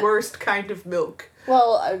imagine the that worst kind of milk?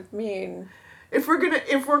 Well, I mean, if we're going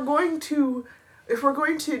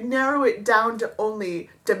to narrow it down to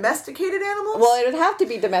only domesticated animals, well, it would have to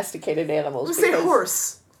be domesticated animals. Let's say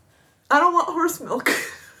horse. I don't want horse milk.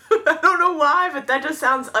 I don't know why, but that just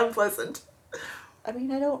sounds unpleasant. I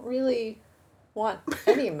mean, I don't really want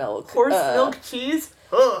any milk. Horse milk cheese?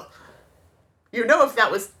 Ugh. You know, if that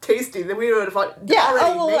was tasty, then we would have already made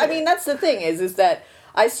I mean, that's the thing is that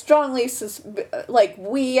I strongly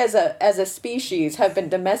we as a species have been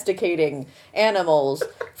domesticating animals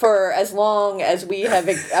for as long as we have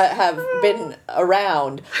been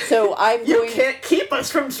around. So you can't keep us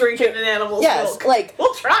from drinking an animal's milk. Like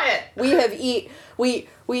we'll try it.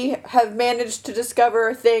 We have managed to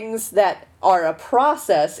discover things that are a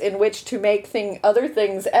process in which to make other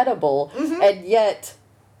things edible, and yet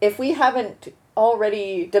if we haven't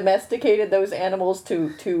already domesticated those animals to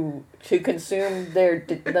consume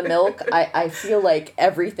the milk, I feel like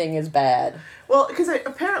everything is bad. Well, because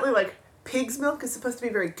apparently, like, pig's milk is supposed to be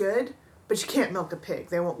very good, but you can't milk a pig.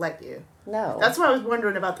 They won't let you. No. That's why I was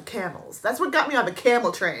wondering about the camels. That's what got me on the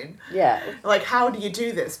camel train. Yeah. Like, how do you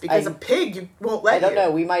do this? Because a pig won't let you. I don't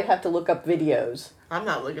know. We might have to look up videos. I'm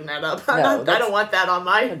not looking that up. No, I don't want that on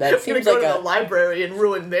my... That I'm seems going to go like to the library and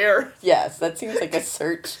ruin their... Yes, that seems like a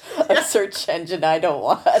search engine I don't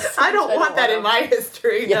want. I don't want that in my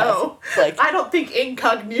history, no. Like, I don't think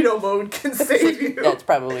incognito mode can save you. That's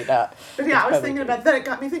probably not. But yeah, I was thinking about that. It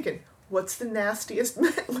got me thinking, what's the nastiest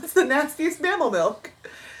mammal milk?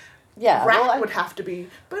 Yeah. Rat would have to be,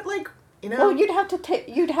 but like, you know... Well, you'd have to take...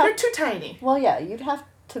 They're too tiny. Well, yeah, you'd have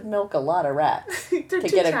to milk a lot of rats They're to too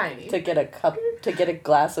get tiny. to get a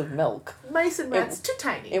glass of milk. Mice and rats, too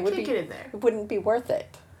tiny. It would Can't get in there. It wouldn't be worth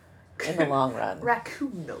it in the long run.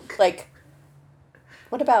 Raccoon milk. Like,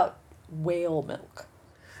 what about whale milk?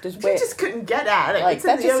 You just couldn't get at it. Like, it's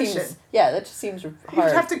in the ocean. That just seems hard.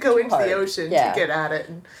 You'd have to go into hard. the ocean to get at it.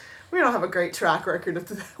 And we don't have a great track record with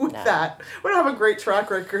that. We don't have a great track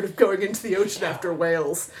record of going into the ocean after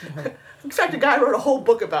whales. In fact, a guy wrote a whole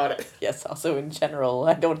book about it. Yes, also in general,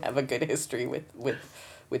 I don't have a good history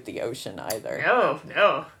with the ocean either.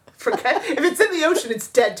 No. Forget if it's in the ocean, it's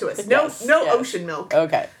dead to us. No ocean milk.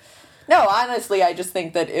 Okay. No, honestly, I just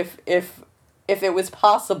think that if it was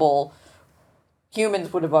possible,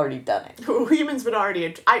 humans would have already done it. Humans would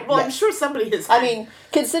already... I'm sure somebody has... I mean,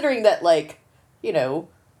 considering that, like, you know,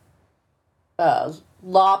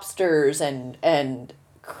 lobsters and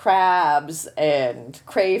crabs and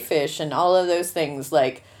crayfish and all of those things,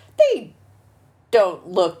 like, they don't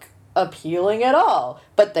look appealing at all,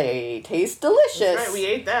 but they taste delicious. That's right, we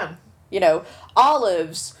ate them. You know,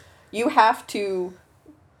 olives, you have to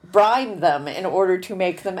brine them in order to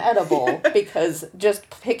make them edible because just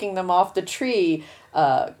picking them off the tree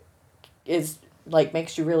is like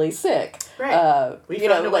makes you really sick. Right. We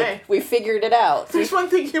found a way. We figured it out. There's one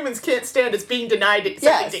thing humans can't stand is being denied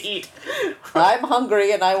something to eat. I'm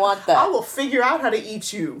hungry and I want that. I will figure out how to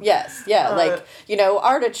eat you. Yes, yeah,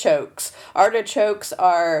 artichokes. Artichokes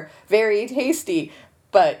are very tasty,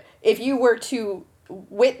 but if you were to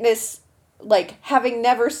witness, like, having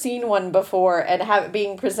never seen one before and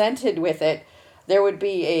being presented with it, there would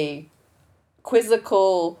be a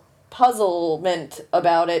quizzical puzzlement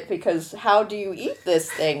about it, because how do you eat this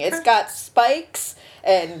thing? It's got spikes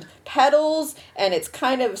and petals, and it's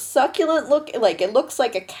kind of succulent it looks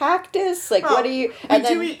like a cactus. Like, what do you... We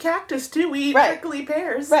do eat cactus, too. We eat prickly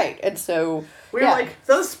pears. Right, and so... We're like,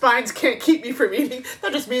 those spines can't keep me from eating.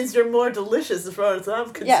 That just means you're more delicious as far as I'm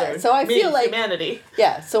concerned. Yeah, so I feel like... humanity.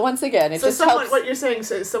 Yeah, so once again, it just helps... What you're saying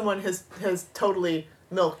is someone has totally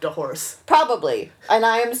milked a horse. Probably. And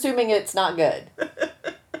I am assuming it's not good.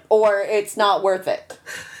 Or it's not worth it.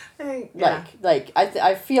 Yeah.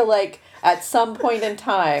 I feel like at some point in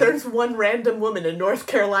time... There's one random woman in North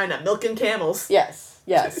Carolina milking camels. Yes.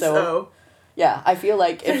 Yeah, so yeah, I feel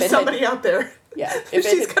like if there's somebody out there. Yeah.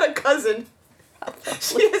 She's got a cousin.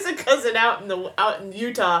 She has a cousin out in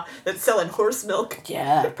Utah that's selling horse milk.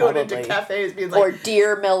 Yeah, going probably. into cafes, being like, or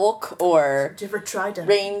deer milk, or did you ever try to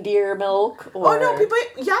reindeer milk? Or... Oh no, people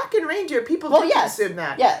yak and reindeer. People do consume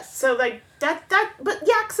that. Yes. So like that, but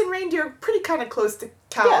yaks and reindeer are pretty kind of close to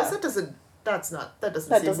cows. Yeah. That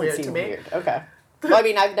doesn't seem weird to me. Weird. Okay. Well, I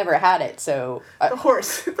mean, I've never had it, so... The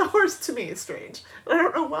horse to me is strange. I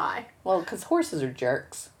don't know why. Well, because horses are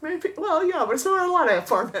jerks. Maybe. Well, yeah, but so are a lot of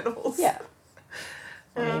farm animals. Yeah.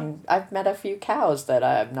 I mean, I've met a few cows that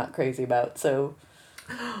I'm not crazy about, so...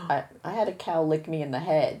 I had a cow lick me in the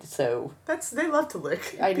head, so... They love to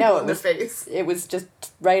lick I know, in the face. It was just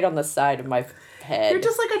right on the side of my head. You're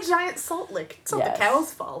just like a giant salt lick. It's not the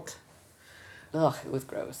cow's fault. Ugh, it was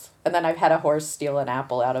gross. And then I've had a horse steal an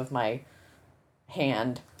apple out of my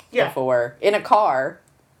hand before in a car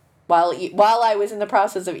while I was in the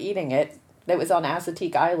process of eating it. It was on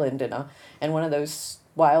Assateague Island, and one of those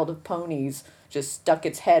wild ponies just stuck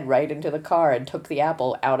its head right into the car and took the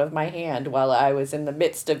apple out of my hand while I was in the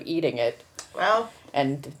midst of eating it. Well,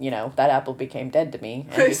 and that apple became dead to me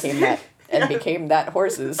and became that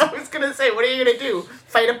horse's. I was gonna say, what are you gonna do?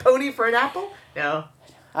 Fight a pony for an apple? No.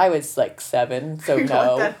 I was like 7, so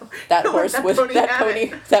no. That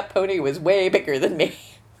pony was way bigger than me.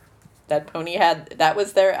 That pony that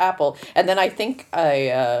was their apple. And then I think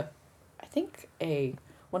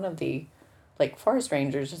one of the like forest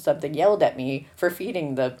rangers or something yelled at me for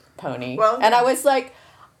feeding the pony. Well, and I was like,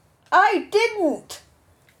 I didn't.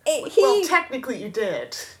 Well, technically you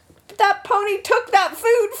did. That pony took that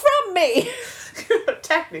food from me.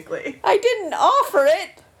 Technically. I didn't offer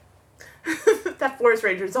it. That forest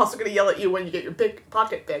ranger is also going to yell at you when you get your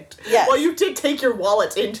pocket picked. Yes. Well, you did take your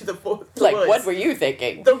wallet into the woods. What were you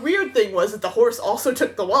thinking? The weird thing was that the horse also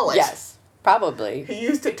took the wallet. Yes, probably. He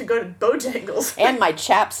used it to go to Bojangles. And my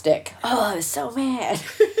chapstick. Oh, I was so mad.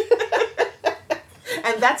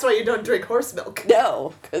 And that's why you don't drink horse milk.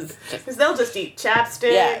 No, because they'll just eat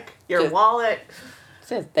chapstick, your wallet.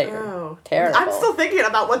 They're terrible. I'm still thinking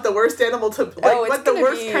about what the worst animal what the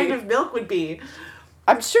worst kind of milk would be.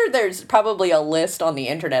 I'm sure there's probably a list on the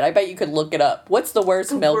internet. I bet you could look it up. What's the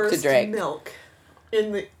worst milk to drink? Milk.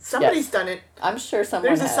 Somebody's done it. I'm sure someone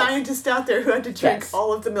There's a scientist out there who had to drink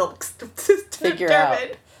all of the milks to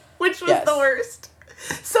determine which was the worst.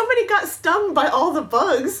 Somebody got stung by all the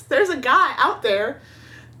bugs. There's a guy out there.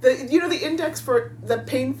 The index for how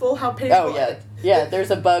painful. Oh yeah, yeah. There's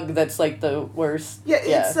a bug that's like the worst. Yeah,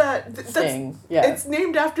 it's sting. It's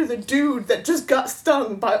named after the dude that just got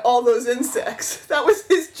stung by all those insects. That was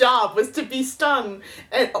his job, was to be stung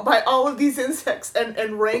by all of these insects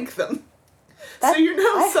and rank them.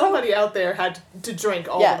 So somebody out there had to drink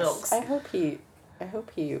all the milks. I hope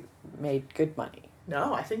he made good money.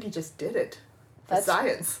 No, I think he just did it. That's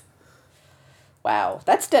science. Wow,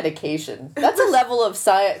 that's dedication. That's a level of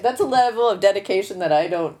science. That's a level of dedication that I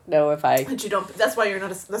don't know if I. But you don't. That's why you're not.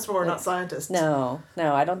 That's why we're not scientists. No,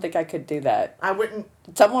 I don't think I could do that. I wouldn't.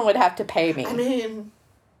 Someone would have to pay me. I mean,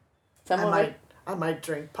 I might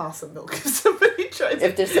drink possum milk if somebody tries.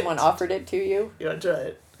 If there's someone offered it to you. You don't try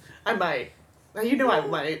it. I might. Now you know I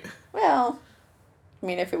might. Well, I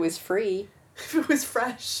mean, if it was free. If it was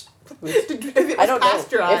fresh. I don't know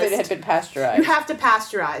if it had been pasteurized. You have to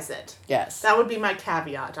pasteurize it. Yes. That would be my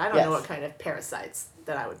caveat. I don't know what kind of parasites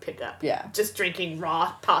that I would pick up. Yeah. Just drinking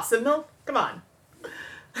raw possum milk? Come on.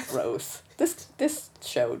 Gross. This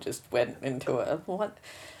show just went into a...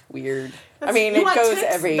 weird. I That's- mean, you it want goes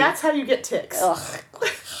ticks? every. That's how you get ticks. Ugh.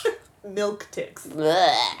 Milk ticks.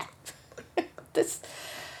 Blech. This.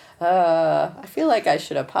 I feel like I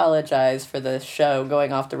should apologize for the show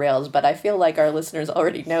going off the rails, but I feel like our listeners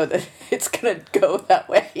already know that it's gonna go that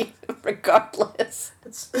way, regardless.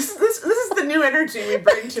 This is the new energy we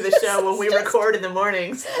bring to the show when we record in the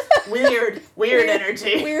mornings. Weird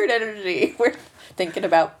energy. Weird energy. We're thinking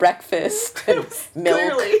about breakfast and milk.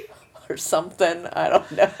 Clearly. Or something. I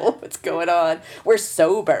don't know what's going on. We're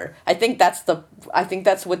sober. I think that's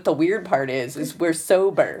what the weird part is we're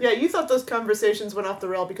sober. Yeah, you thought those conversations went off the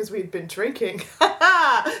rail because we'd been drinking.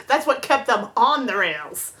 That's what kept them on the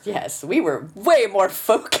rails. Yes, we were way more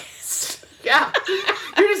focused. Yeah.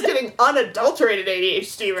 You're just getting unadulterated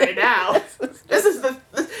ADHD right now. This is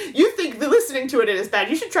you think the listening to it is bad.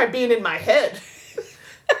 You should try being in my head.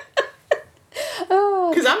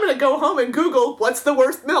 Because I'm going to go home and Google what's the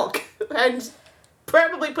worst milk and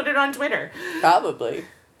probably put it on Twitter. Probably.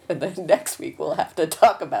 And then next week we'll have to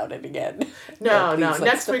talk about it again. No.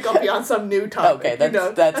 Next week I'll be on some new topic. Okay, that's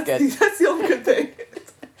good. That's the only good thing.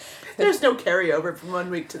 There's no carryover from one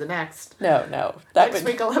week to the next. No. Next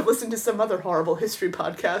week I'll have listened to some other horrible history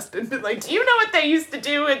podcast and been like, do you know what they used to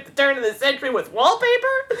do at the turn of the century with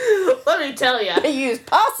wallpaper? Let me tell you. They used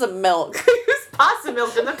possum milk. They used possum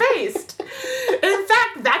milk in the paste. And in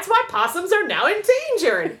fact, that's why possums are now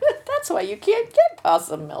endangered. That's why you can't get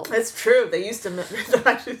possum milk. That's true. They used to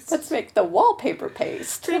Let's make the wallpaper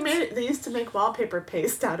paste. They used to make wallpaper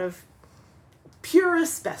paste out of pure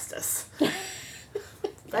asbestos.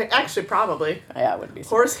 Actually, probably. Yeah, it would be.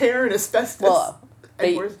 Horsehair and asbestos. Well,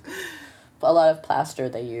 a lot of plaster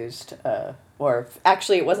they used, or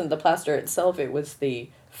actually it wasn't the plaster itself, it was the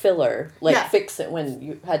filler. Fix it when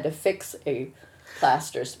you had to fix a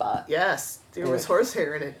plaster spot. Yes, there was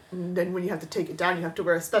horsehair in it. And then when you have to take it down, you have to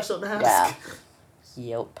wear a special mask. Yeah.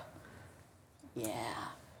 Yep. Yeah.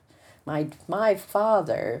 My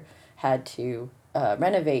father had to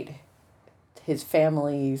renovate his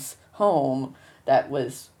family's home that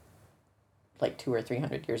was like 200 or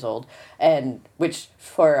 300 years old, and which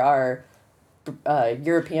for our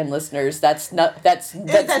European listeners that's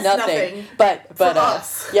nothing. But for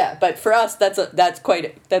us. Yeah, but for us that's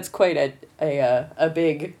quite a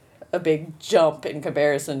big jump in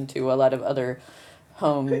comparison to a lot of other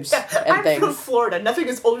homes and I'm things. from Florida. Nothing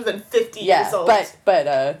is older than 50 years old.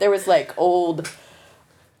 but there was like old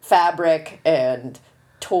fabric and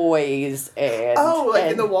toys and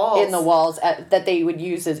in the walls that they would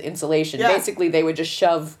use as insulation. Yeah. Basically, they would just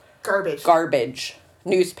shove garbage,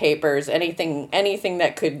 newspapers, anything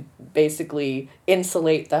that could basically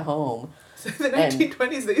insulate the home. So in the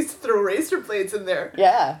 1920s, they used to throw razor blades in there.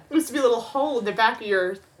 Yeah. There used to be a little hole in the back of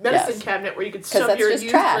your medicine cabinet where you could 'Cause shove that's your just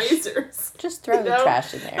used trash. razors. Just throw the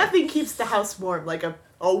trash in there. Nothing keeps the house warm like a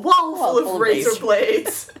wall full of razor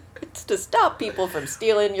blades. It's to stop people from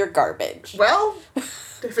stealing your garbage. Well,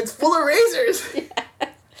 if it's full of razors.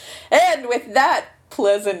 And with that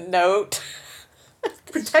pleasant note,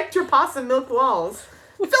 protect your possum milk walls.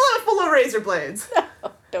 Fill it full of razor blades.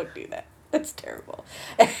 No, don't do that. That's terrible.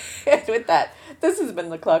 And with that, this has been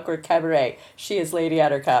the Clockwork Cabaret. She is Lady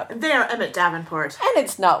Attercop. And they are Emmett Davenport. And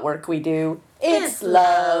it's not work we do. It's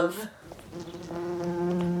love.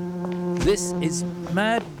 This is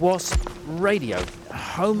Mad Wasp Radio,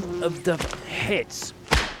 home of the hits.